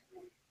hill,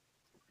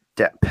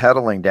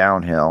 pedaling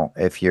downhill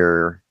if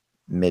you're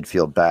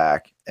midfield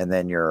back, and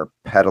then you're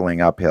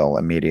pedaling uphill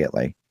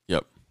immediately.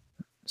 Yep.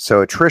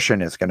 So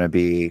attrition is going to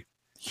be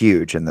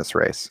huge in this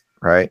race,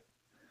 right?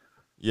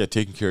 Yeah,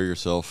 taking care of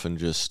yourself and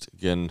just,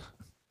 again,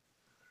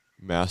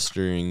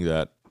 mastering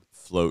that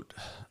float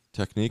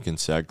technique and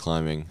sag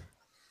climbing,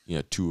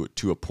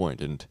 to a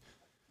point. And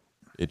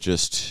it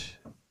just,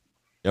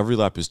 every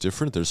lap is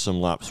different. There's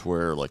some laps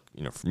where, like,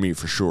 for me,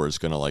 for sure, is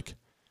going to, like,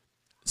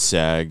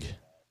 sag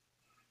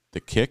the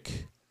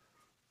kick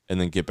and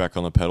then get back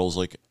on the pedals,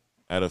 like,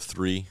 out of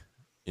 3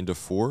 into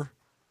 4.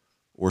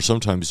 Or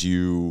sometimes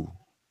you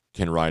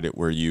can ride it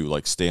where you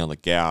like stay on the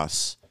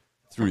gas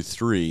through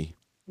 3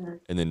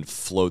 and then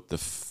float the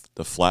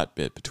flat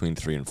bit between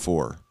 3 and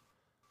 4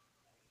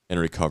 and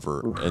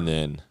recover and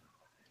then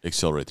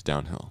accelerate the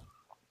downhill.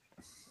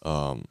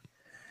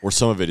 Or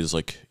some of it is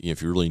like,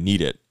 if you really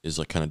need it, is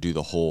like kind of do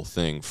the whole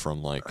thing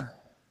from like,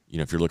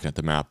 if you're looking at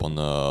the map on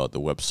the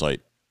website,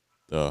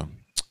 where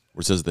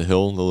it says the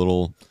hill, the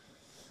little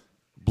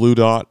blue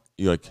dot,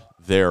 you like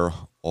there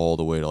all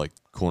the way to like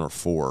corner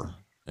 4.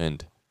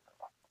 And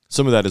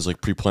some of that is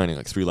like pre-planning,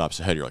 like 3 laps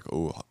ahead. You're like,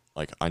 oh,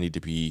 like I need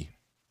to be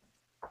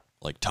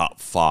like top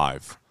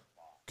 5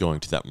 going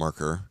to that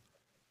marker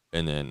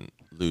and then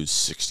lose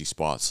 60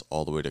 spots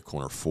all the way to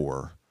corner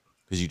 4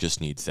 because you just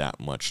need that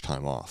much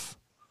time off.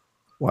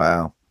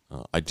 Wow.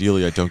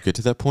 Ideally, I don't get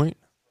to that point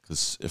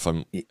because if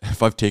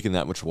I've taken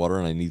that much water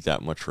and I need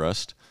that much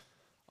rest,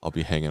 I'll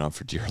be hanging on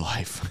for dear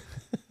life.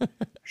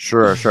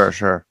 Sure.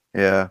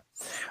 Yeah.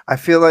 I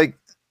feel like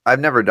I've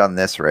never done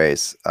this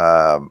race.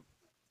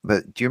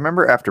 But do you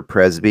remember after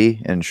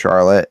Presby in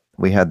Charlotte,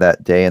 we had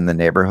that day in the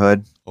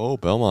neighborhood? Oh,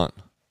 Belmont.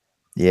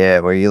 Yeah,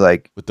 where you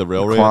like with the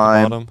railway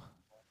at the bottom.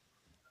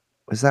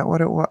 Was that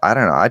what it was? I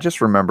don't know. I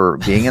just remember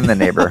being in the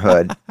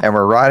neighborhood and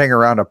we're riding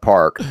around a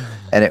park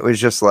and it was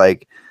just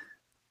like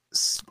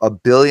 1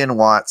 billion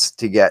watts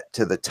to get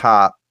to the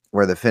top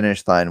where the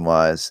finish line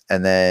was.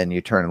 And then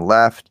you turn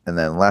left and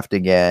then left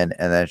again.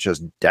 And then it's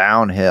just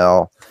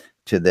downhill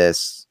to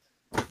this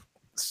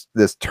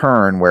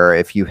turn where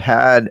if you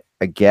had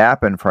a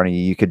gap in front of you,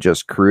 you could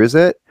just cruise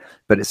it.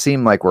 But it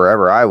seemed like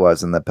wherever I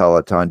was in the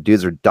peloton,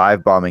 dudes are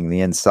dive bombing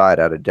the inside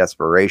out of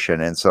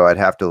desperation. And so I'd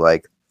have to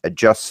like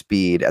adjust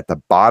speed at the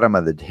bottom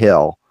of the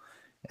hill.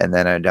 And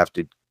then I'd have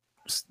to,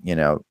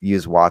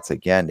 use watts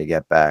again to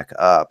get back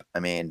up. I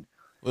mean,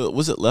 well,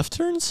 was it left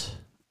turns?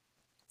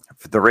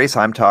 The race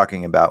I'm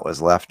talking about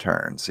was left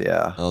turns.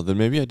 Yeah. Oh, then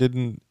maybe I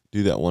didn't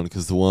do that one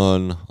because the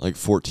one like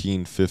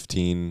 14,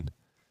 15,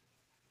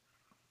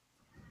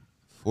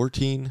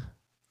 14,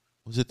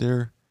 was it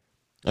there?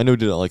 I know we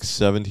did it like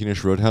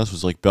 17-ish Roadhouse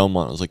was like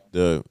Belmont. It was like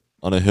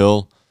on a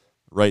hill,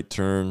 right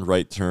turn,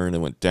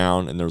 and went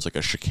down, and there was like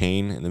a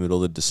chicane in the middle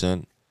of the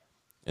descent,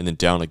 and then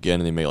down again,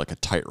 and they made like a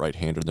tight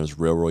right-hander, and there's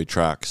railroad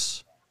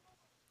tracks.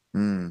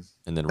 And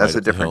then that's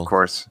a different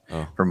course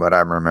from what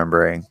I'm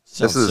remembering.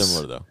 Sounds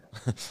similar though.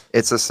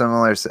 It's a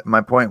similar. My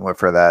point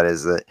for that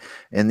is that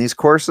in these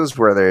courses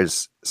where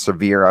there's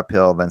severe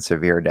uphill then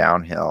severe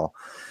downhill,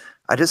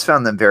 I just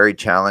found them very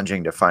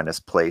challenging to find a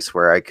place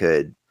where I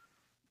could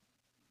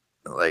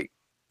like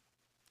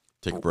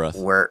take a breath.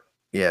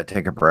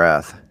 Take a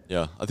breath.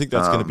 Yeah, I think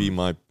that's going to be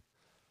my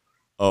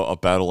a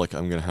battle like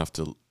I'm going to have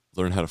to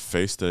learn how to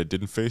face that I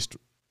didn't face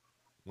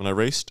when I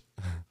raced.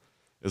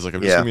 Is like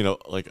I'm just going to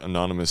be like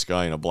anonymous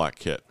guy in a black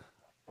kit.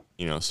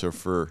 So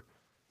for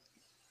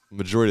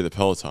majority of the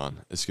peloton,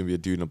 it's going to be a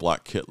dude in a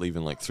black kit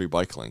leaving like 3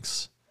 bike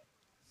lengths.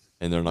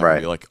 And they're not going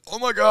to be like, "Oh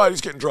my god, he's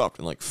getting dropped,"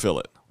 and like fill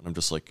it. And I'm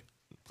just like,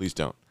 "Please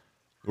don't."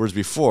 Whereas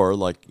before,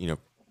 like,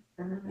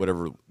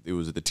 whatever it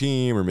was at the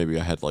team, or maybe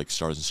I had like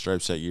Stars and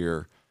Stripes that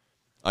year,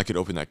 I could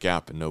open that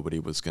gap and nobody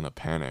was going to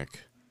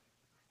panic,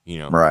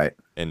 right,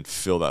 and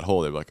fill that hole.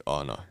 They'd be like,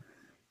 "Oh no,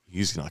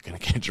 he's not going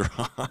to get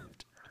dropped."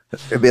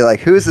 It'd be like,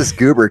 who's this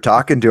goober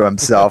talking to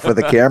himself with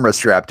a camera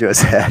strapped to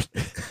his head?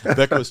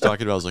 Becca was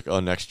talking about, I was like, oh,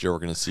 next year we're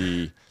going to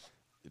see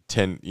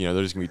 10,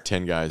 there's going to be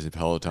 10 guys in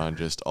peloton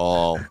just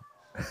all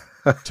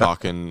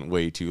talking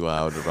way too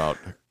loud about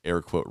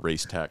air quote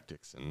race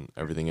tactics and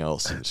everything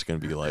else. And it's going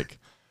to be like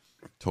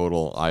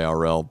total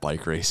IRL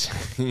bike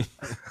racing,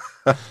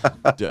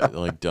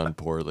 like done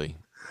poorly.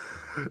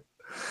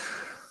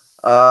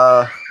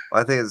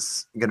 I think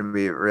it's going to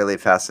be really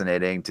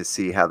fascinating to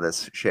see how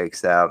this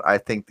shakes out. I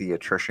think the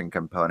attrition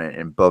component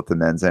in both the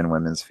men's and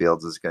women's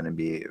fields is going to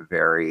be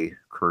very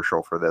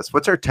crucial for this.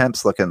 What's our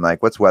temps looking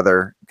like? What's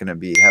weather going to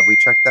be? Have we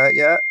checked that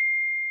yet?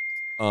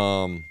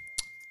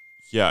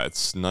 Yeah,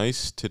 it's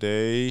nice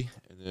today,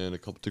 and then a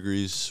couple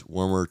degrees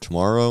warmer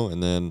tomorrow,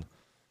 and then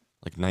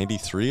like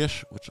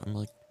 93-ish, which I'm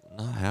like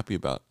not happy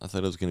about. I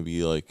thought it was going to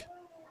be like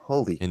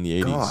in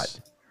the 80s. God.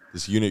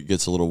 This unit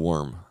gets a little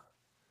warm.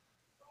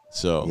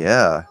 So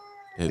yeah,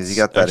 because you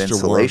got that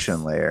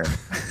insulation layer.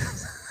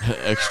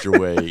 Extra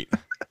weight,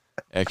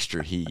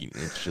 extra heat.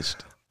 It's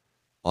just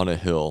on a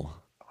hill.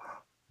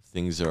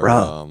 Things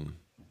are.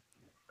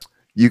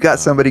 You got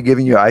somebody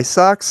giving you ice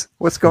socks?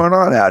 What's going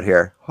on out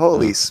here?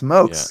 Holy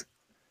smokes! Yeah.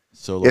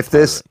 So if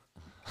this,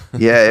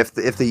 if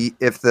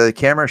the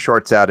camera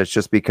shorts out, it's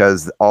just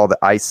because all the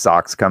ice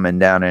socks coming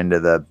down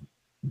into the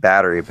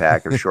battery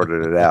pack have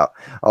shorted it out.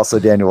 Also,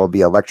 Daniel will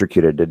be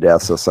electrocuted to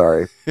death, so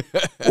sorry.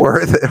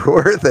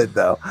 worth it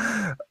though.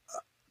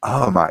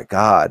 Oh my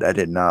god, I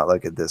did not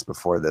look at this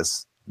before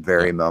this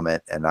very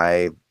moment, and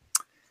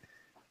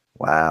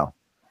wow,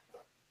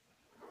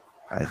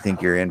 I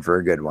think you're in for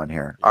a good one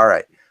here. All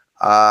right,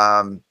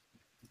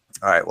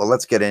 well,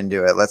 let's get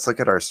into it. Let's look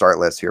at our start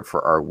list here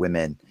for our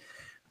women.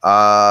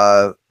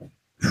 Wow,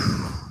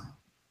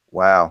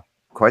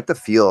 quite the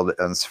field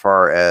as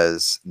far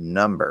as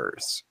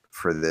numbers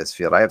for this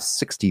field. I have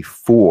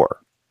 64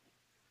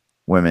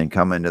 women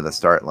come into the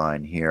start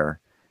line here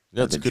at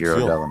That's the a good Giro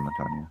field. della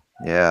Montagna.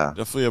 Yeah.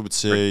 Definitely, I would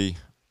say,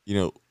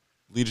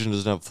 Legion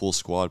doesn't have a full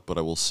squad, but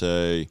I will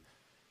say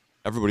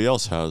everybody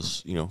else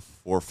has, 4-5,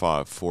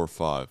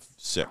 4-5,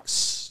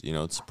 6.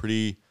 It's a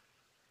pretty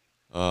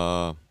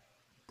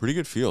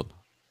good field.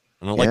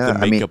 And I like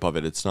the makeup of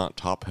it. It's not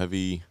top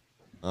heavy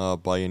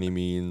by any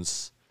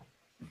means.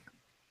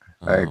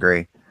 I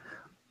agree.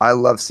 I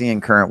love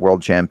seeing current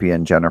world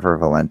champion Jennifer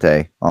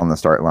Valente on the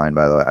start line,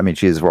 by the way. I mean,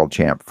 she's world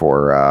champ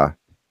for,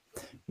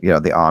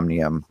 the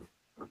Omnium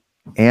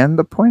and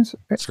the points.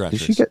 Scratch Did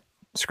race. she get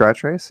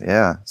scratch race?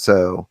 Yeah.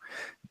 So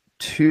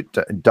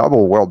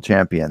double world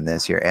champion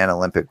this year and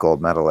Olympic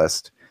gold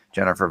medalist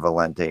Jennifer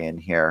Valente in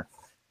here.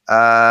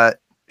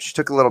 She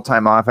took a little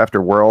time off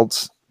after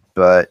Worlds,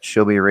 but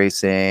she'll be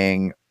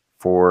racing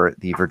for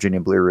the Virginia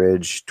Blue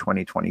Ridge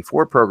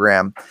 2024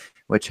 program,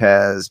 which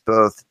has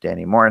both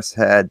Danny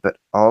Morrishead, but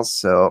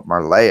also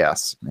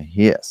Marleas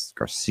Mejias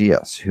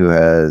Garcias, who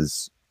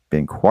has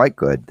been quite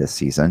good this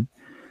season.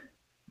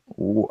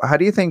 How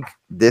do you think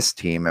this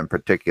team in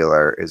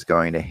particular is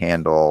going to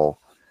handle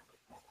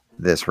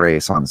this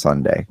race on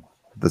Sunday?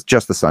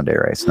 Just the Sunday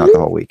race, not the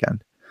whole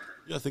weekend.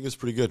 Yeah, I think it's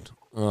pretty good.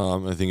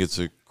 I think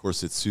of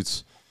course, it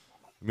suits.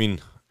 I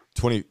mean,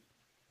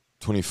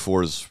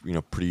 2024 is,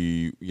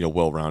 pretty,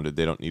 well-rounded.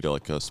 They don't need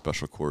a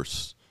special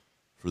course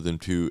for them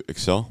to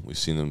excel. We've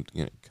seen them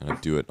kind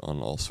of do it on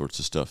all sorts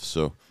of stuff.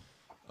 So,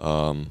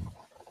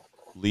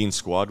 lean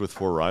squad with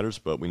 4 riders,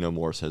 but we know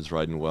Morrishead's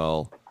riding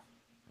well.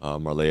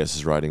 Marleas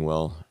is riding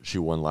well. She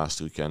won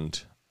last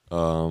weekend.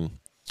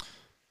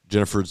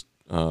 Jennifer's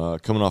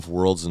coming off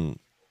Worlds and,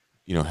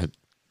 had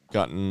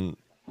gotten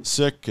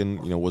sick and,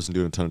 wasn't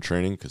doing a ton of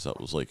training because that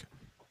was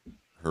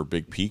her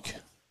big peak.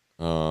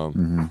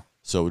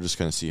 So we'll just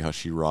kind of see how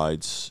she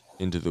rides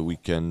into the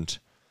weekend.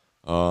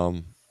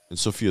 And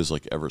Sophia's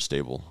ever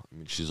stable. I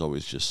mean, she's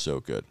always just so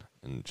good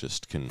and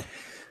just can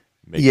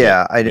make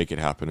it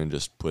happen and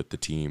just put the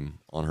team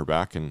on her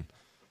back and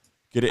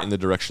get it in the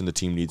direction the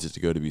team needs it to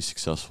go to be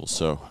successful.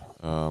 So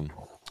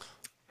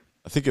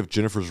I think if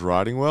Jennifer's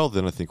riding well,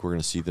 then I think we're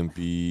going to see them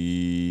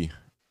be,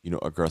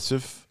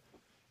 aggressive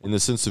in the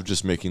sense of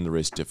just making the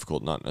race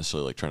difficult, not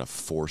necessarily trying to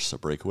force a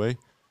breakaway,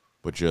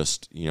 but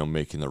just,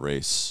 making the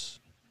race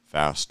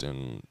fast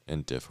and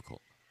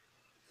difficult.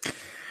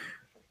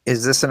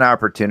 Is this an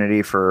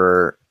opportunity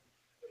for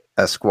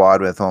a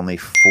squad with only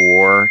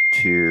 4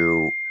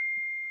 to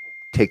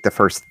take the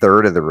first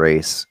third of the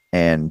race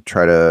and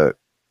try to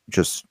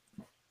just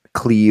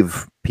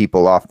cleave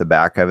people off the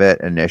back of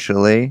it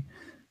initially?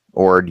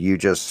 Or do you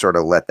just sort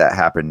of let that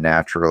happen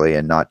naturally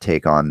and not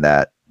take on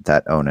that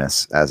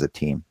onus as a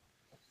team?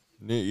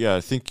 Yeah,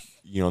 I think,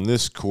 in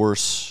this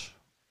course,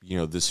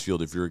 this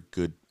field,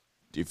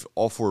 if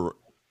all 4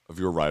 of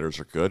your riders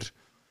are good,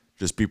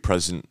 just be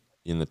present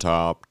in the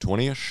top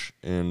 20-ish,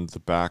 and the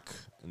back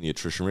and the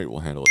attrition rate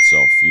will handle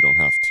itself. You don't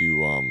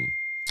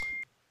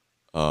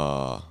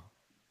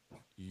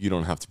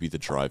have to be the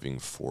driving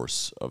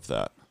force of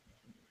that.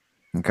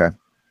 Okay.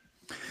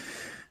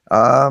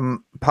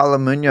 Paula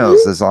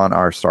Munoz is on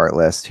our start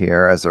list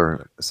here as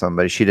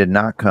somebody. She did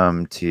not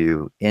come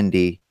to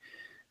Indy.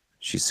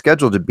 She's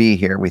scheduled to be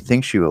here. We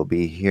think she will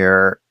be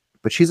here,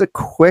 but she's a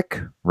quick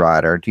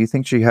rider. Do you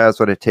think she has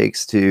what it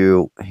takes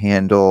to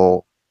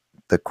handle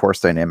the course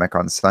dynamic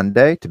on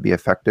Sunday to be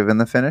effective in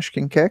the finish?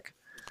 Can kick?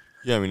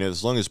 Yeah, I mean,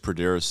 as long as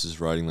Praderis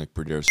is riding like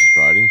Praderis is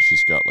riding,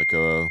 she's got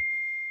a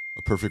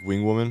perfect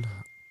wing woman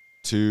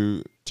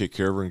to take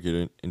care of her and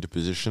get into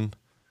position.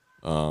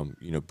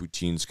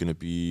 Boutine's going to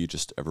be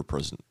just ever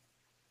present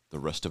the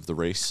rest of the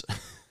race.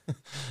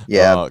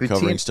 Yeah,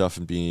 covering stuff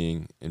and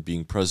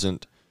being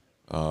present.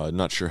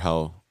 Not sure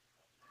how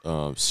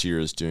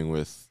Sierra is doing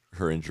with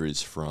her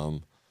injuries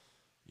from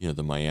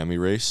the Miami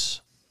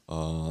race.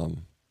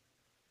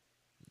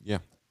 Yeah.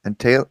 And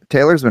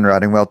Taylor's been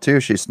riding well too.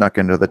 She snuck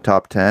into the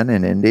top 10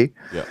 in Indy.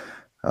 Yeah.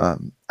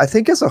 I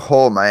think as a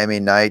whole, Miami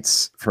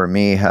Nights for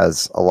me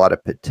has a lot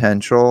of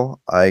potential.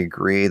 I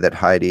agree that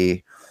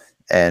Heidi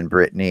and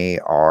Brittany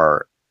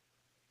are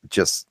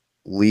just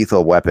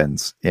lethal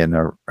weapons in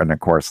a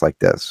course like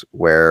this,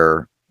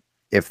 where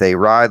if they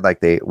ride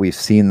like we've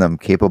seen them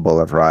capable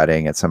of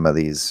riding at some of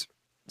these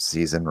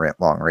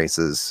season-long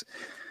races,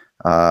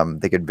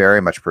 they could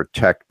very much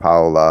protect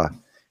Paola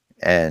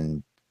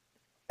and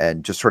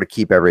just sort of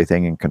keep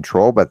everything in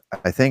control. But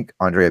I think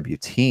Andrea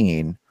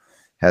Butine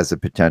has the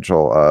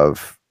potential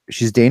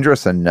she's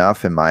dangerous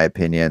enough, in my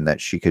opinion,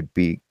 that she could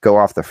go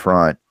off the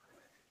front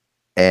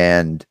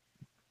and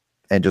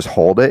just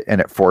hold it, and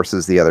it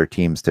forces the other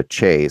teams to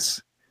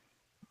chase,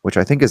 which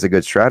I think is a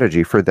good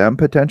strategy for them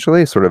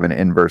potentially, sort of an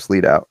inverse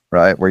lead out,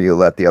 right? Where you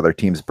let the other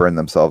teams burn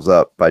themselves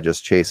up by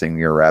just chasing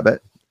your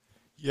rabbit.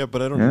 Yeah,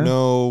 but I don't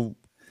know.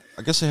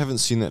 I guess I haven't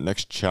seen that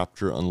next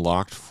chapter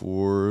unlocked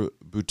for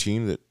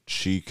Butine, that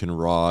she can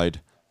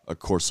ride a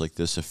course like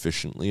this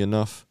efficiently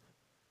enough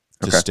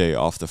to stay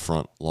off the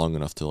front long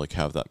enough to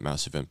have that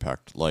massive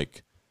impact,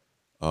 like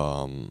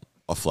a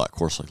flat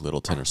course like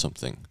Littleton or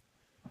something.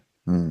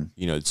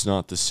 It's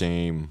not the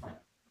same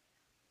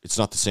it's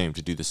not the same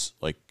to do this,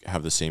 like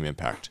have the same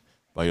impact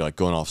by like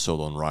going off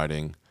solo and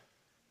riding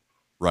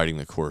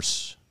the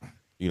course,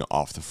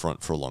 off the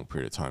front for a long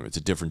period of time. It's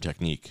a different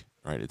technique,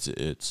 right?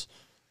 It's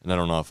and I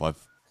don't know if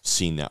I've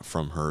seen that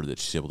from her, that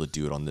she's able to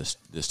do it on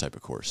this type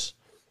of course.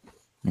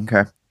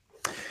 Okay.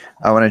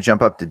 I want to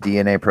jump up to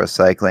DNA Pro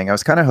Cycling. I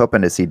was kind of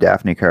hoping to see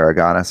Daphne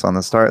Karaganis on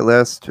the start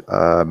list.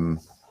 I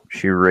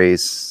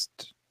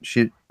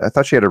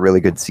thought she had a really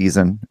good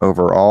season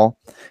overall,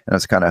 and I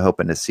was kind of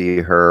hoping to see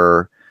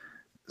her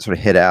sort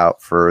of hit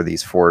out for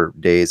these 4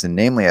 days. And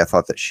namely, I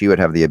thought that she would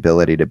have the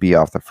ability to be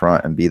off the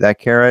front and be that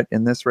carrot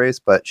in this race,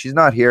 but she's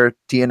not here.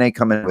 DNA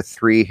coming with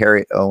 3: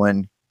 Harriet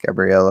Owen,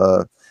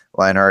 Gabriella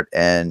Leinart,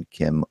 and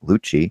Kim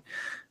Lucci.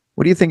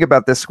 What do you think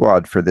about this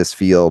squad for this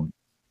field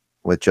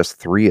with just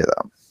 3 of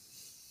them?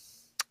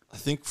 I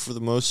think for the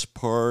most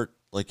part,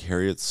 like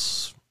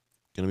Harriet's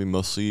going to be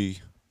mostly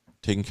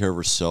taking care of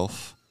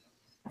herself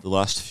the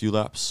last few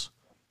laps.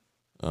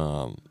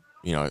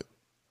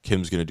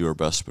 Kim's going to do her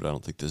best, but I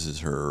don't think this is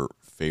her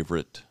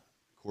favorite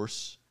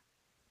course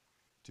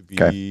to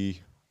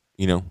be,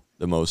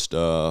 the most,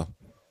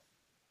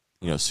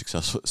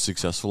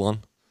 successful on.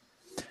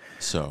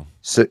 So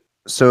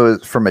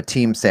from a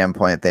team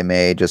standpoint, they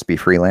may just be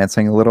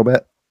freelancing a little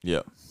bit.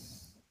 Yeah.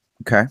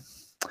 Okay.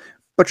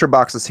 Butcher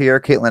Box is here.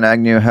 Caitlin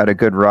Agnew had a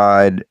good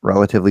ride,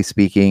 relatively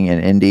speaking, in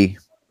Indy.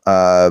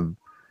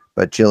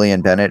 But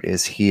Jillian Bennett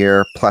is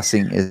here.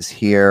 Plessing is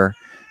here.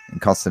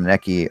 And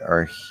Kostanecki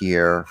are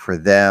here for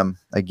them.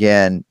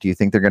 Again, do you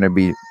think they're going to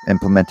be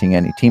implementing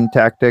any team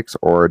tactics,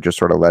 or just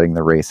sort of letting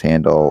the race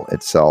handle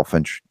itself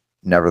and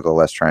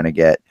nevertheless trying to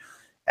get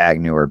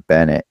Agnew or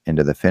Bennett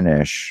into the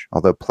finish?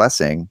 Although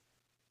Plessing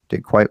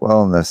did quite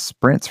well in the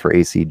sprints for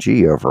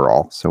ACG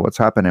overall. So what's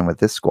happening with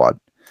this squad?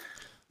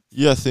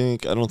 Yeah,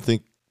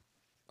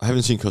 I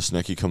haven't seen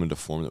Kostanecki come into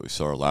form that we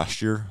saw her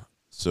last year.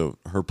 So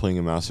her playing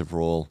a massive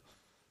role.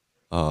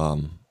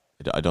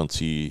 I don't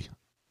see,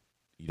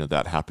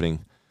 that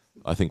happening.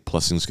 I think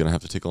Plessing's going to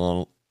have to take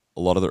on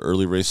a lot of the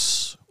early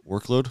race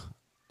workload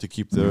to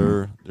keep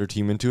their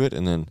team into it.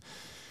 And then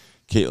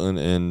Caitlin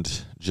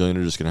and Jillian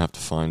are just going to have to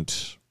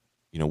find,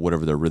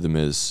 whatever their rhythm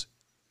is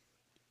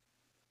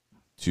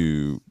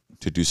to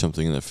do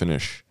something in the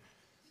finish.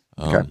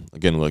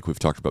 Again, like we've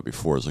talked about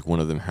before, is like one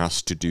of them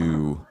has to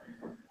do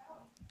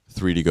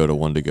 3 to go to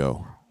 1 to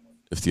go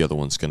if the other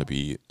one's going to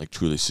be like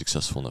truly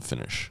successful in the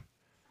finish.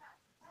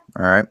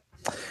 All right.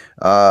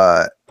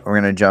 We're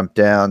going to jump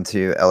down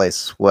to LA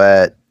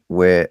Sweat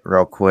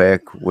real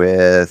quick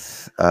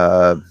with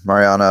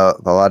Mariana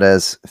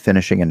Valadez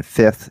finishing in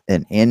 5th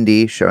in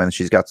Indy, showing that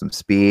she's got some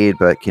speed,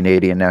 but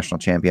Canadian national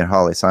champion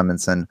Holly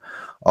Simonson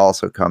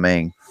also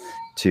coming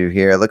to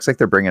here. It looks like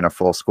they're bringing a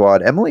full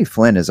squad. Emily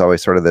Flynn is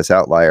always sort of this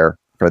outlier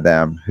for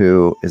them,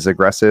 who is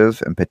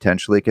aggressive and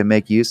potentially can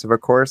make use of a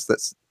course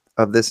that's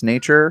of this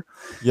nature.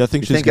 Yeah, I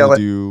think she's going to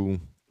do,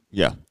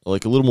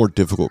 like a little more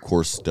difficult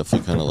course.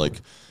 Definitely kind of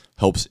like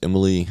helps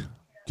Emily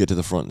get to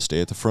the front and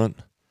stay at the front.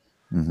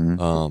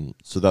 Mm-hmm.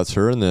 So that's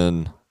her. And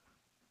then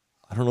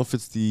I don't know if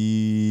it's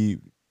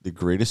the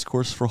greatest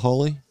course for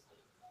Holly.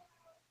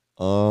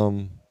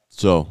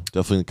 So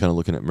definitely kind of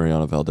looking at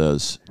Mariana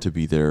Valdez to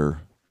be their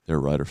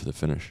rider for the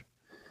finish.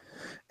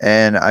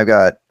 And I've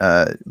got,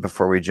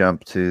 before we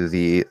jump to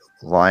the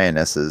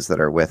Lionesses that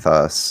are with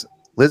us,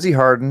 Lizzie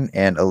Harden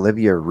and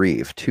Olivia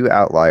Reeve, 2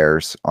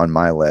 outliers on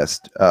my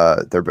list.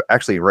 They're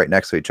actually right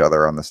next to each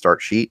other on the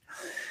start sheet.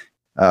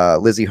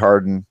 Lizzie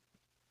Harden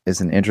is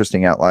an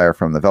interesting outlier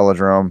from the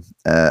velodrome,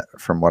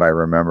 from what I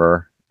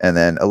remember. And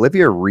then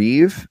Olivia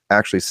Reeve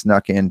actually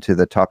snuck into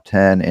the top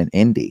 10 in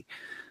Indy.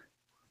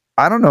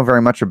 I don't know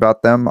very much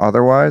about them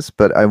otherwise,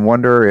 but I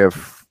wonder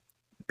if,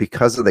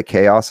 because of the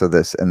chaos of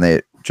this and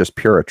the just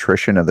pure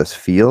attrition of this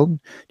field, do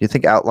you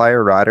think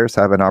outlier riders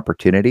have an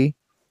opportunity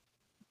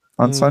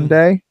on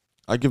Sunday?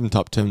 I give them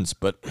top 10s,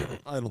 but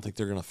I don't think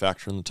they're going to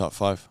factor in the top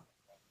 5.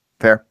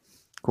 Fair.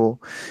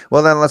 Cool.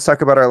 Well, then let's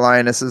talk about our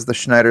Lionesses. The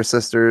Schneider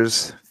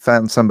sisters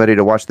found somebody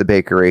to watch the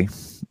bakery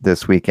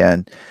this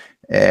weekend.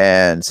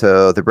 And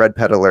so the bread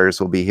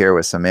peddlers will be here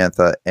with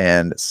Samantha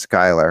and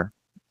Skylar.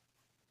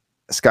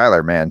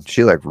 Skylar, man,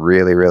 she looked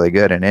really, really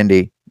good in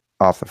Indy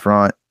off the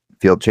front,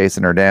 field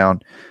chasing her down.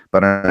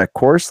 But on a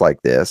course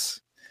like this,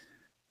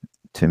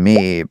 to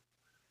me,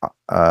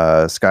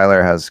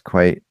 Skylar has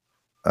quite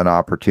an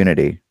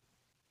opportunity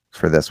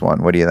for this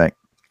one. What do you think?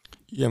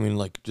 Yeah, I mean,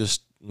 like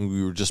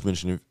we were just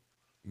mentioning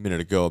a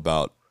minute ago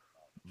about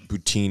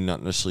Boutine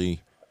not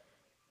necessarily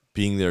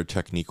being there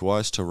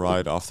technique-wise to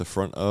ride off the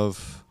front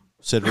of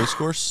said race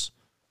course.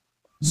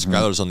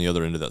 Skylar's on the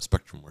other end of that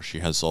spectrum, where she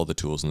has all the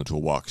tools in the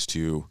toolbox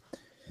to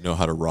know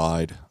how to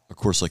ride a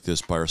course like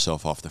this by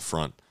herself off the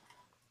front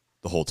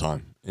the whole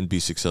time and be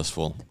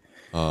successful.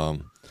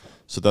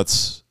 So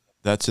that's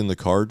in the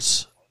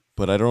cards,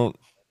 but I don't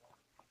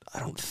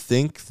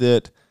think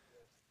that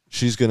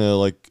she's gonna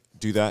like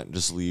do that and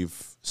just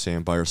leave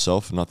Sam by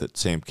herself. Not that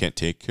Sam can't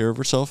take care of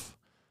herself.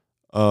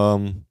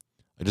 I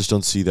just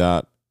don't see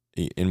that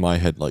in my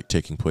head like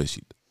taking place.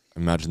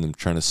 Imagine them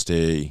trying to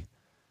stay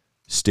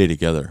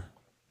together,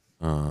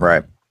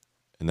 right?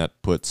 and that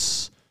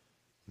puts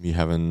me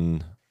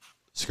having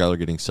Skylar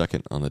getting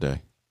second on the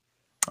day.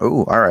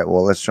 Oh, all right.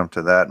 Well, let's jump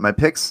to that. My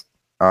picks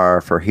are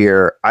for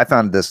here. I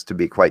found this to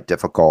be quite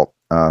difficult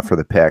for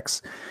the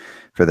picks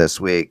for this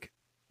week.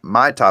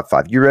 My top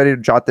 5. You ready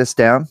to jot this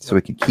down so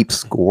we can keep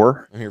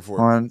score? I'm here for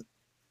it.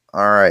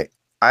 All right.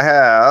 I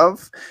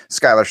have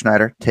Skylar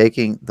Schneider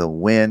taking the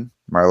win.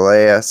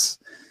 Marleas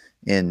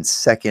in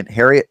second.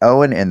 Harriet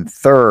Owen in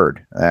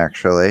third,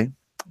 actually.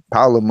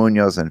 Paolo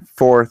Munoz in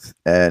fourth.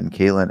 And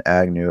Kaylin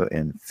Agnew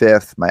in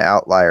fifth. My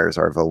outliers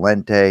are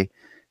Valente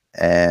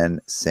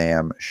and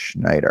Sam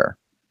Schneider.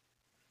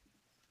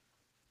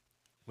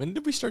 When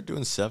did we start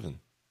doing 7?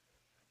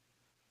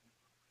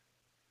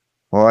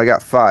 Well, I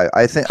got 5.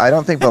 I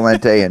don't think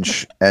Valente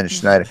and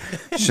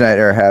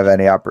Schneider have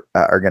any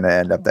are going to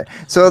end up there.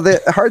 So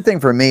the hard thing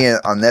for me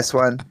on this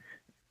one,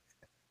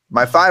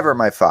 my 5 are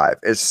my 5.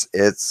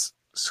 It's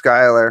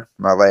Skylar,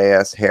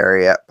 Marleas,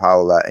 Harriet,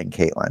 Paula, and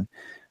Caitlin.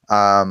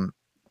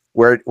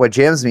 What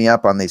jams me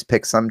up on these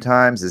picks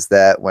sometimes is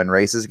that when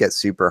races get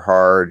super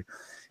hard,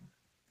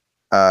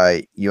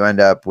 you end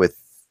up with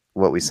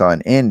what we saw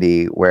in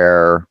Indy,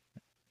 where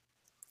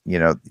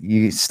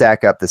you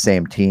stack up the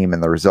same team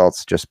and the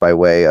results just by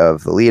way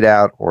of the lead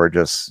out or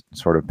just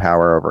sort of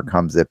power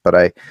overcomes it.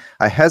 But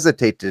I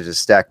hesitate to just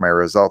stack my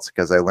results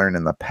because I learned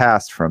in the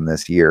past from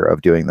this year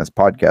of doing this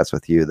podcast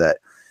with you that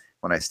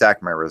when I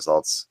stack my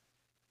results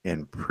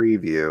in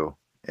preview,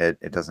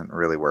 it doesn't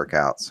really work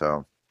out.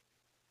 So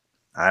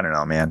I don't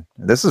know, man.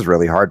 This is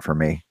really hard for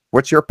me.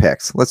 What's your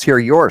picks? Let's hear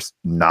yours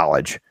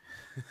knowledge.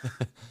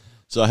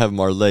 So I have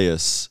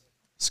Marleas,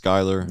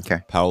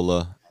 Skylar,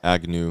 Paula,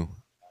 Agnew,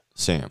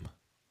 Sam.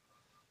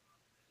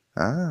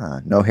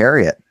 No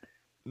Harriet.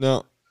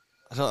 No,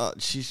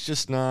 she's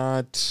just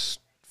not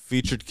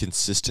featured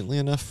consistently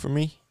enough for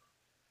me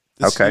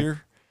this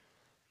year.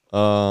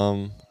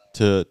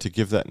 To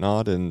give that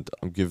nod, and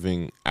I'm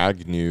giving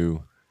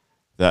Agnew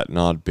that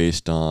nod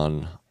based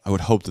on I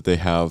would hope that they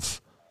have,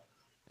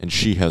 and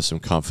she has some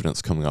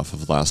confidence coming off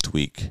of last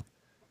week,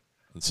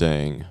 and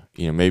saying,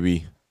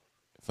 maybe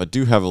if I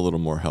do have a little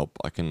more help,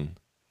 I can,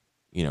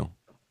 go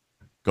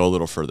a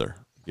little further.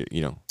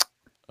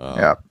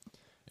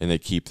 And they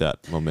keep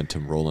that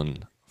momentum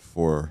rolling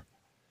for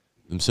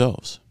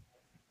themselves.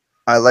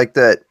 I like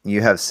that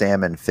you have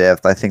Sam in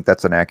fifth. I think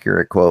that's an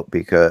accurate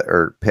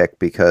pick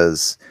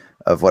because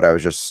of what I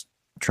was just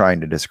trying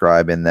to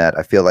describe, in that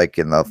I feel like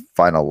in the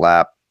final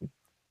lap,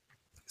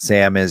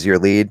 Sam is your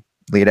lead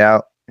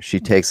out. She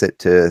takes it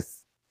to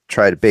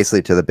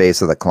basically to the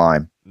base of the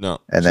climb. No,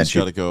 and then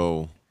she's got to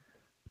go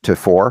to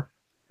 4.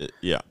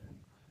 Yeah.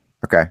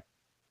 Okay.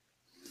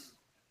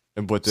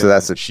 But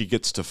then she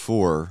gets to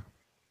 4.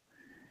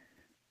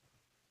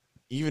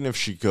 Even if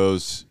she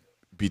goes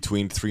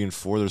between 3 and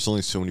 4, there's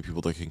only so many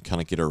people that can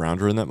kind of get around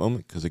her in that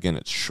moment because, again,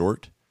 it's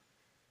short,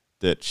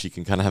 that she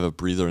can kind of have a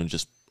breather and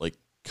just,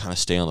 kind of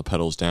stay on the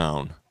pedals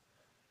down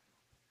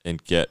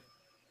and kind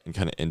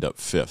of end up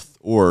 5th.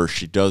 Or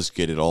she does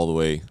get it all the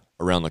way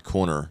around the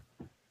corner,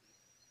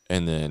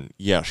 and then,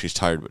 she's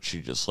tired, but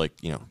she just, kind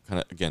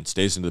of, again,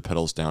 stays into the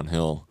pedals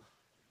downhill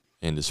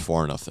and is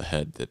far enough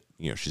ahead that,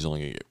 she's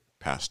only going to get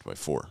passed by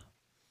 4.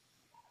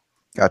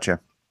 Gotcha.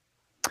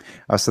 I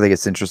also think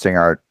it's interesting.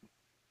 Our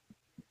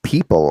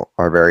people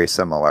are very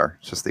similar.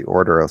 It's just the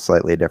order is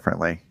slightly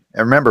differently.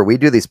 And remember, we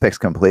do these picks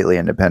completely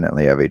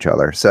independently of each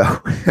other. So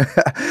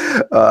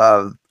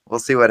we'll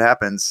see what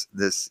happens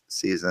this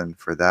season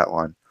for that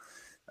one.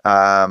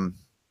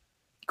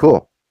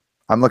 Cool.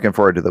 I'm looking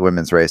forward to the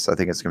women's race. I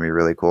think it's going to be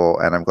really cool.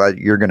 And I'm glad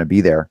you're going to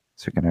be there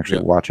so you can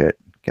actually watch it,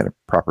 get a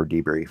proper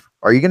debrief.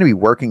 Are you going to be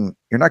working?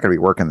 You're not going to be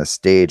working the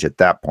stage at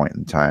that point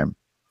in time,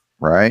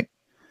 right?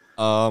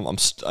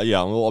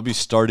 I'll be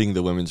starting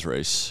the women's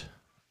race,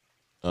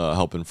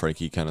 helping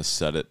Frankie kind of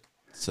set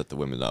the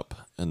women up,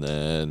 and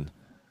then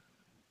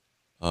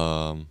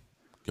go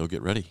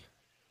get ready.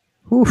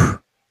 Whew.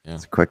 Yeah,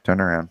 it's a quick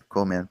turnaround.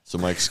 Cool, man. So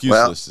my excuse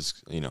list is,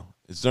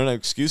 it's not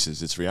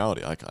excuses. It's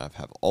reality. I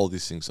have all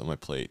these things on my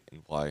plate,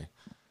 and why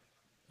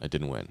I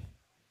didn't win.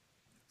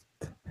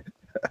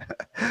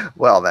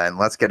 Well, then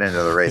let's get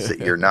into the race that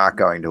you're not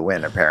going to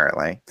win,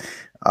 apparently.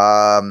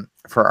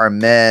 For our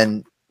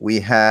men, we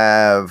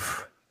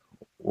have,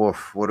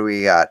 what do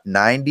we got?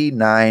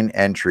 99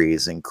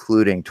 entries,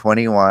 including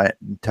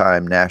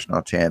 21-time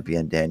national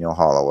champion Daniel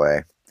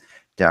Holloway,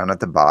 down at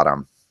the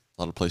bottom.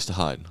 A lot of place to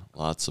hide.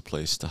 Lots of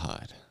place to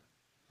hide.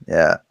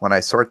 Yeah. When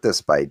I sort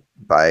this by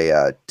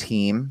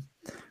team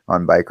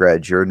on Bike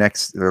Reg, you're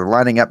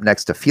lining up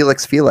next to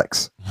Felix.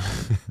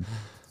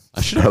 I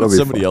should have put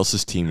somebody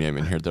else's team name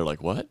in here. They're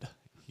like, what?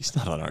 He's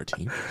not on our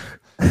team.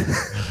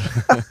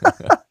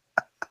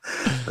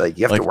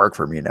 You have to work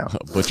for me now.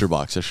 Butcher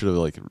Box. I should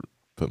have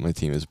put my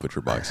team as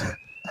Butcher Box.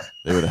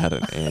 They would have had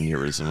an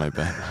aneurysm, I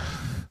bet.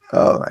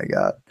 Oh my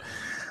God.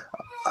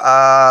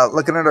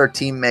 Looking at our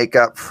team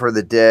makeup for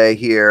the day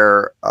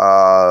here.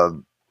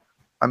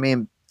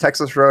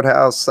 Texas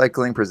Roadhouse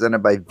Cycling presented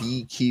by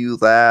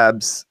VQ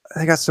Labs.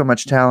 They got so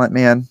much talent,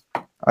 man.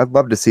 I'd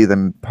love to see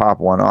them pop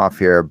one off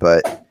here,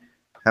 but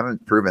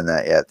haven't proven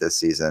that yet this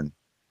season.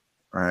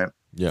 right?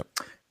 Yep.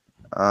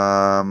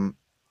 Um,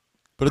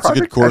 But it's a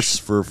good Project course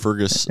for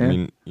Fergus. Yeah. I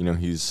mean,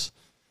 he's,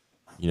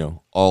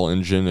 all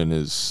engine, and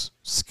his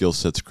skill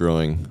set's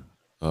growing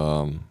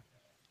kind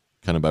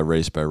of by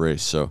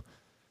race. So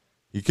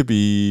he could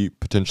be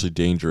potentially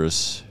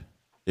dangerous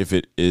if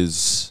it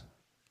is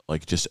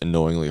like just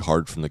annoyingly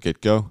hard from the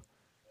get-go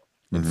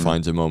and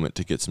finds a moment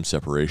to get some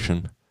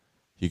separation.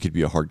 He could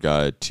be a hard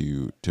guy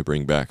to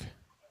bring back.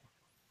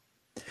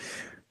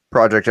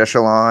 Project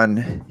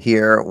Echelon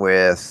here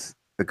with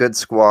a good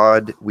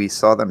squad. We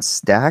saw them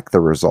stack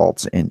the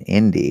results in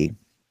Indy.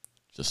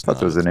 Just Thought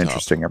that was not at an the top.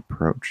 interesting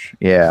approach.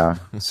 Yeah.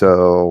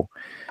 So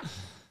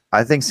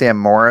I think Sam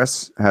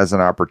Morris has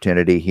an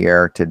opportunity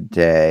here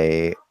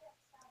today.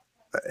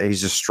 He's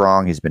just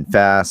strong. He's been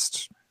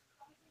fast.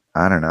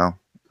 I don't know.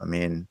 I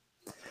mean,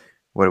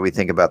 what do we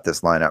think about this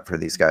lineup for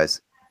these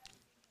guys?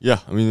 Yeah,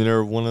 I mean,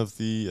 they're one of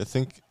the, I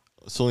think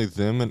it's only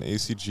them and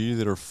ACG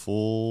that are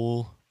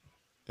full,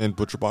 and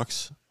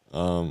ButcherBox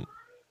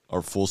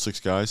are full 6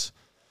 guys.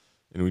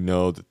 And we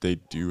know that they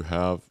do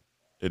have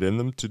it in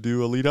them to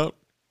do a lead out,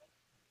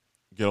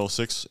 get all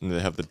 6, and they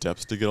have the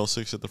depth to get all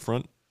 6 at the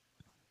front.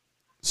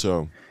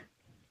 So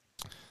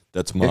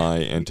that's my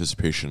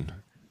anticipation.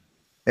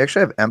 They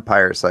actually have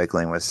Empire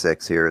Cycling with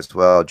 6 here as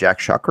well. Jack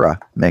Chakra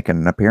making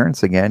an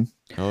appearance again.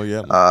 Oh,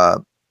 yeah.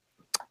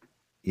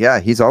 Yeah,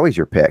 he's always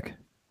your pick.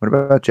 What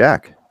about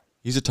Jack?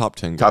 He's a top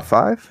 10 guy. Top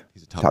 5?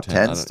 He's a top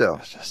 10 still.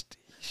 Just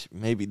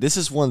maybe this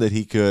is one that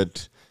he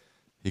could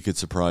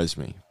surprise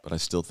me, but I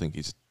still think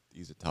he's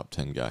a top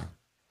 10 guy.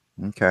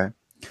 Okay.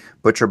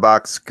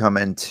 ButcherBox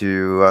coming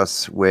to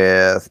us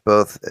with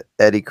both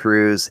Eddie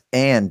Cruz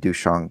and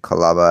Dušan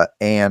Kalaba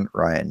and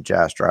Ryan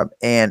Jastrab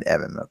and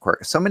Evan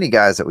McQuarrie. So many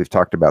guys that we've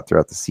talked about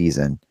throughout the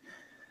season.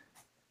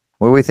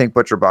 What do we think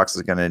ButcherBox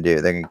is going to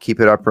do? They're going to keep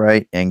it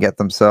upright and get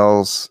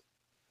themselves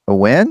a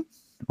win?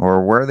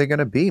 Or where are they going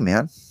to be,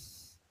 man?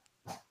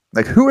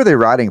 Like, who are they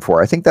riding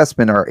for? I think that's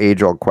been our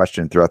age-old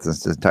question throughout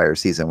this entire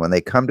season. When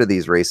they come to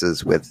these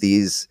races with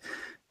these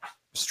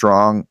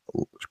strong,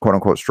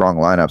 quote-unquote, strong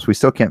lineups, we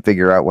still can't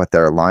figure out what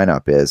their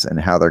lineup is and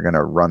how they're going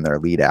to run their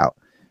lead out.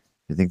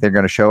 You think they're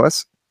going to show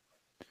us?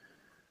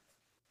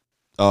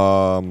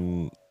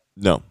 No,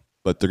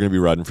 but they're going to be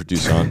riding for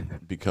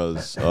Dušan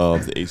because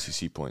of the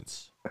ACC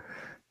points.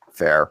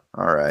 Fair.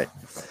 All right.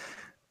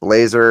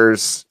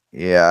 Blazers,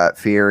 yeah,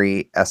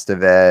 Fury,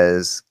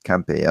 Estevez,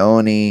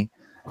 Campione,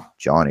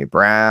 Johnny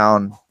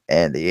Brown,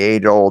 and the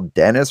age-old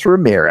Dennis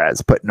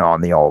Ramirez putting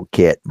on the old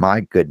kit.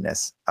 My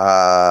goodness.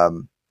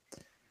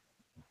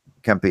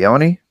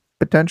 Campione,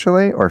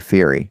 potentially, or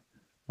Fury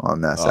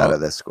on that side of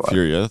this squad?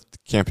 Fury, yeah.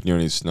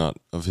 Campagnone's not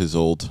of his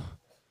old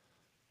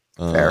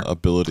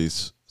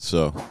abilities,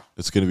 so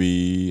it's going to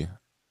be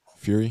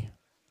Fury,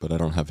 but I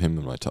don't have him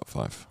in my top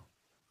 5.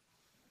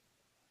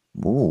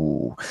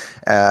 Ooh.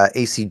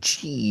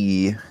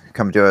 ACG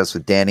coming to us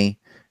with Danny,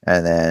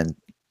 and then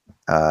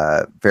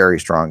very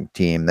strong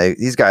team.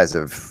 These guys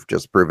have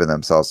just proven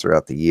themselves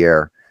throughout the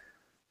year.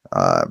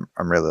 I'm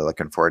really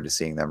looking forward to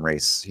seeing them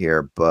race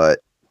here,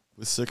 but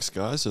with 6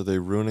 guys, are they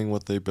ruining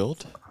what they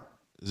built?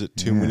 Is it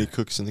too many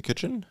cooks in the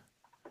kitchen?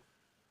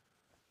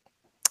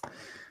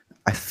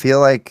 I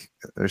feel like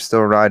there's still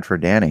a ride for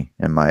Danny,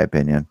 in my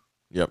opinion.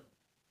 Yep.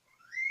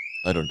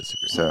 I don't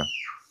disagree. So,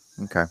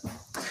 okay.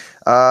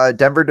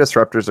 Denver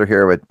Disruptors are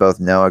here with both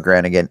Noah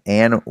Granigan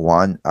and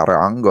Juan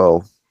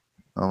Arango,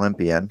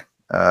 Olympian.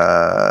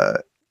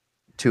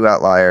 2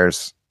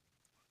 outliers.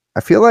 I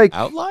feel like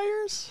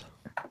outliers?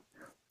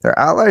 They're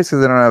outliers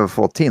because they don't have a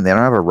full team. They don't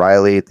have a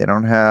Riley. They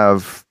don't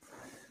have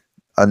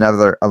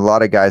a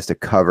lot of guys to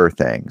cover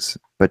things.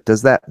 But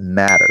does that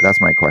matter? That's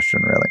my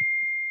question, really.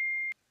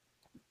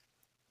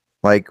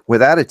 Like,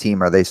 without a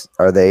team, are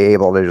they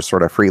able to just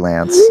sort of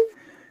freelance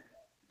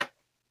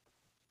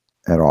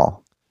at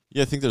all?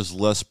 Yeah, I think there's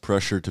less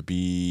pressure to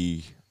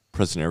be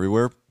present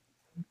everywhere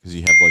because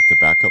you have like the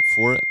backup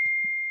for it.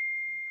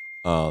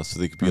 So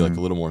they could be like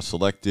a little more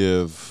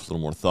selective, a little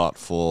more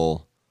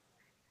thoughtful.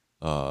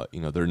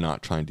 They're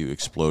not trying to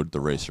explode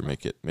the race or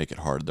make it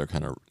hard. They're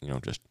kind of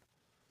just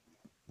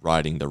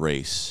riding the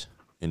race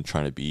and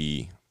trying to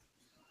be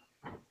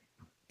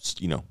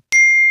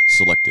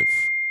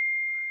selective.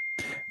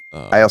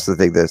 I also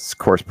think this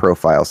course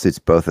profile suits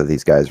both of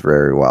these guys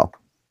very well.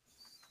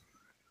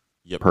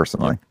 Yep.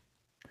 Personally.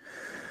 Yep.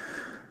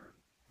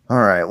 All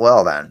right.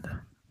 Well, then,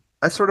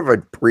 that's sort of a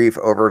brief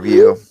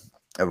overview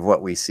of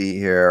what we see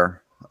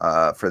here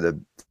for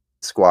the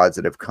squads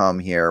that have come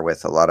here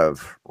with a lot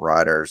of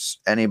riders.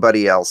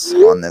 Anybody else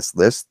on this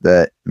list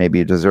that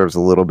maybe deserves a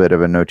little bit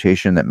of a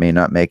notation that may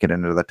not make it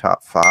into the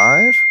top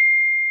 5?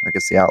 I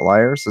guess the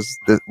outliers.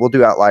 We'll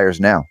do outliers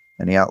now.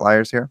 Any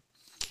outliers here?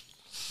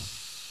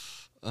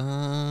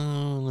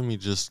 Let me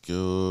just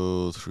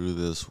go through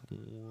this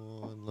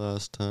one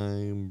last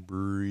time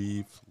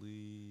briefly.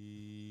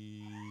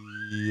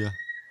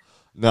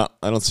 No,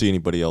 I don't see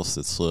anybody else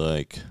that's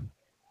like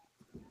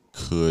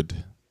could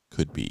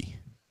be.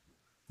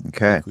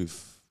 Okay.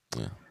 We've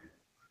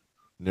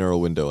narrow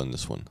window in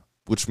this one,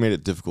 which made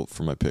it difficult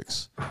for my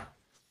picks.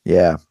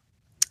 Yeah.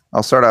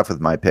 I'll start off with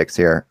my picks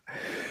here.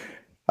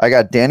 I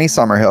got Danny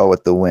Summerhill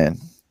with the win.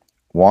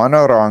 Juan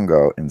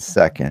Arango in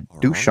second.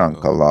 Dusan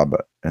Calaba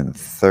in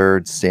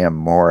third. Sam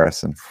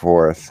Morris in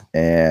fourth.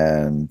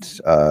 And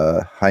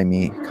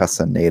Jaime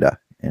Casaneda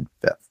in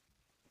fifth.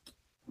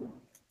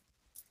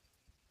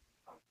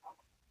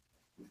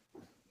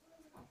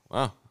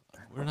 Wow.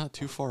 We're not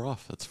too far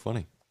off. That's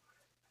funny.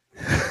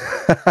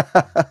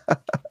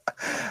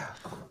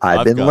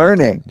 I've been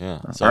learning.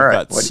 Yeah. So I've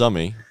got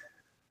Summy,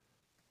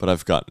 but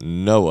I've got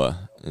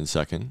Noah in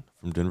second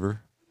from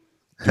Denver.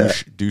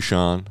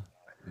 Dusan,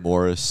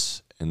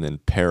 Morris, and then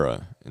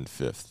Para in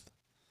fifth.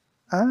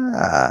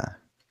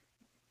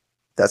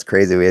 That's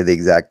crazy. We had the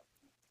exact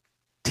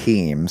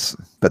teams,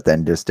 but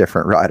then just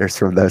different riders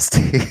from those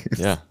teams.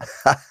 Yeah.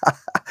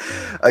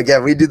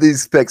 Again, we do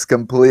these picks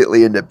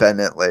completely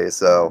independently.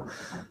 So,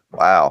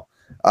 wow.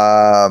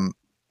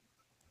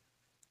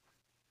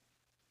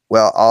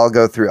 Well, I'll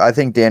go through. I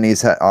think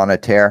Danny's on a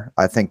tear.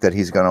 I think that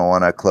he's going to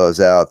want to close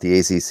out the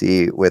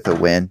ACC with a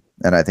win,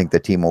 and I think the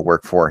team will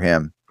work for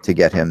him to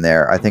get him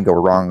there. I think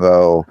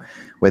Orongo,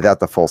 without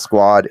the full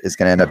squad, is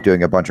going to end up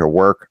doing a bunch of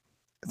work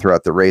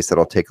throughout the race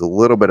that'll take a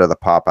little bit of the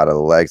pop out of the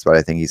legs, but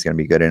I think he's going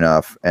to be good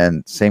enough.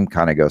 And same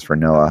kind of goes for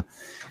Noah.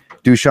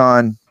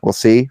 Dusan, we'll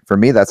see. For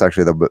me, that's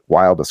actually the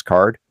wildest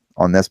card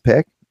on this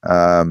pick.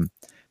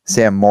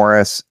 Sam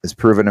Morris has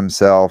proven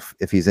himself.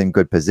 If he's in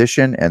good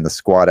position and the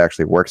squad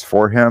actually works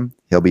for him,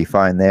 he'll be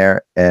fine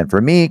there. And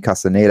for me,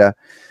 Castaneda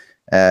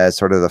as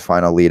sort of the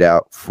final lead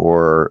out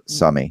for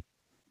Summy.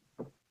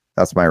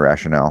 That's my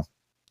rationale.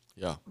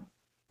 Yeah.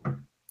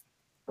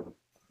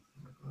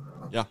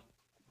 Yeah.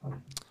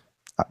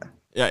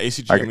 Yeah,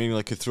 ACG, I mean,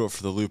 like, could throw it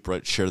for the loop,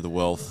 right? Share the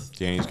wealth.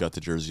 Danny's got the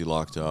jersey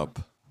locked up,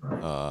 et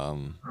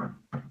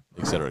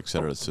cetera, et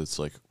cetera. So it's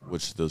like,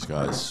 which of those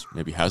guys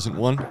maybe hasn't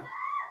won?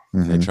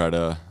 Mm-hmm. They try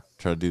to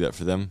do that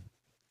for them.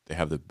 They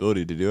have the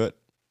ability to do it.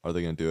 Are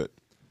they going to do it?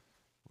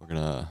 We're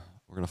gonna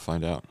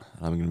find out.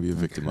 I'm going to be a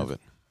victim of it.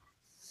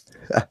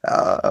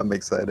 I'm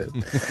excited.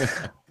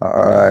 All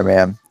right,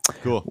 man.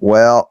 Cool.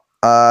 Well,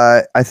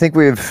 I think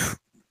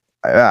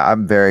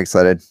I'm very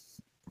excited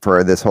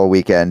for this whole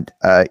weekend.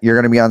 You're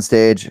going to be on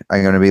stage.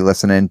 I'm going to be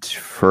listening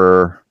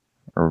tuning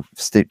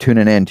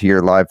in to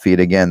your live feed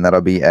again.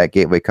 That'll be at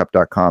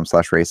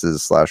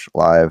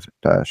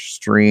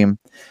gatewaycup.com/races/live-stream.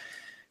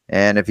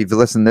 And if you've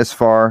listened this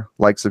far,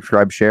 like,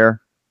 subscribe,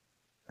 share,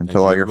 and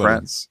tell all your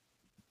friends.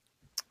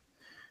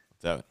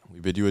 That we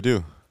bid you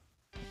adieu.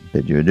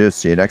 Bid you adieu.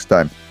 See you next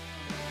time.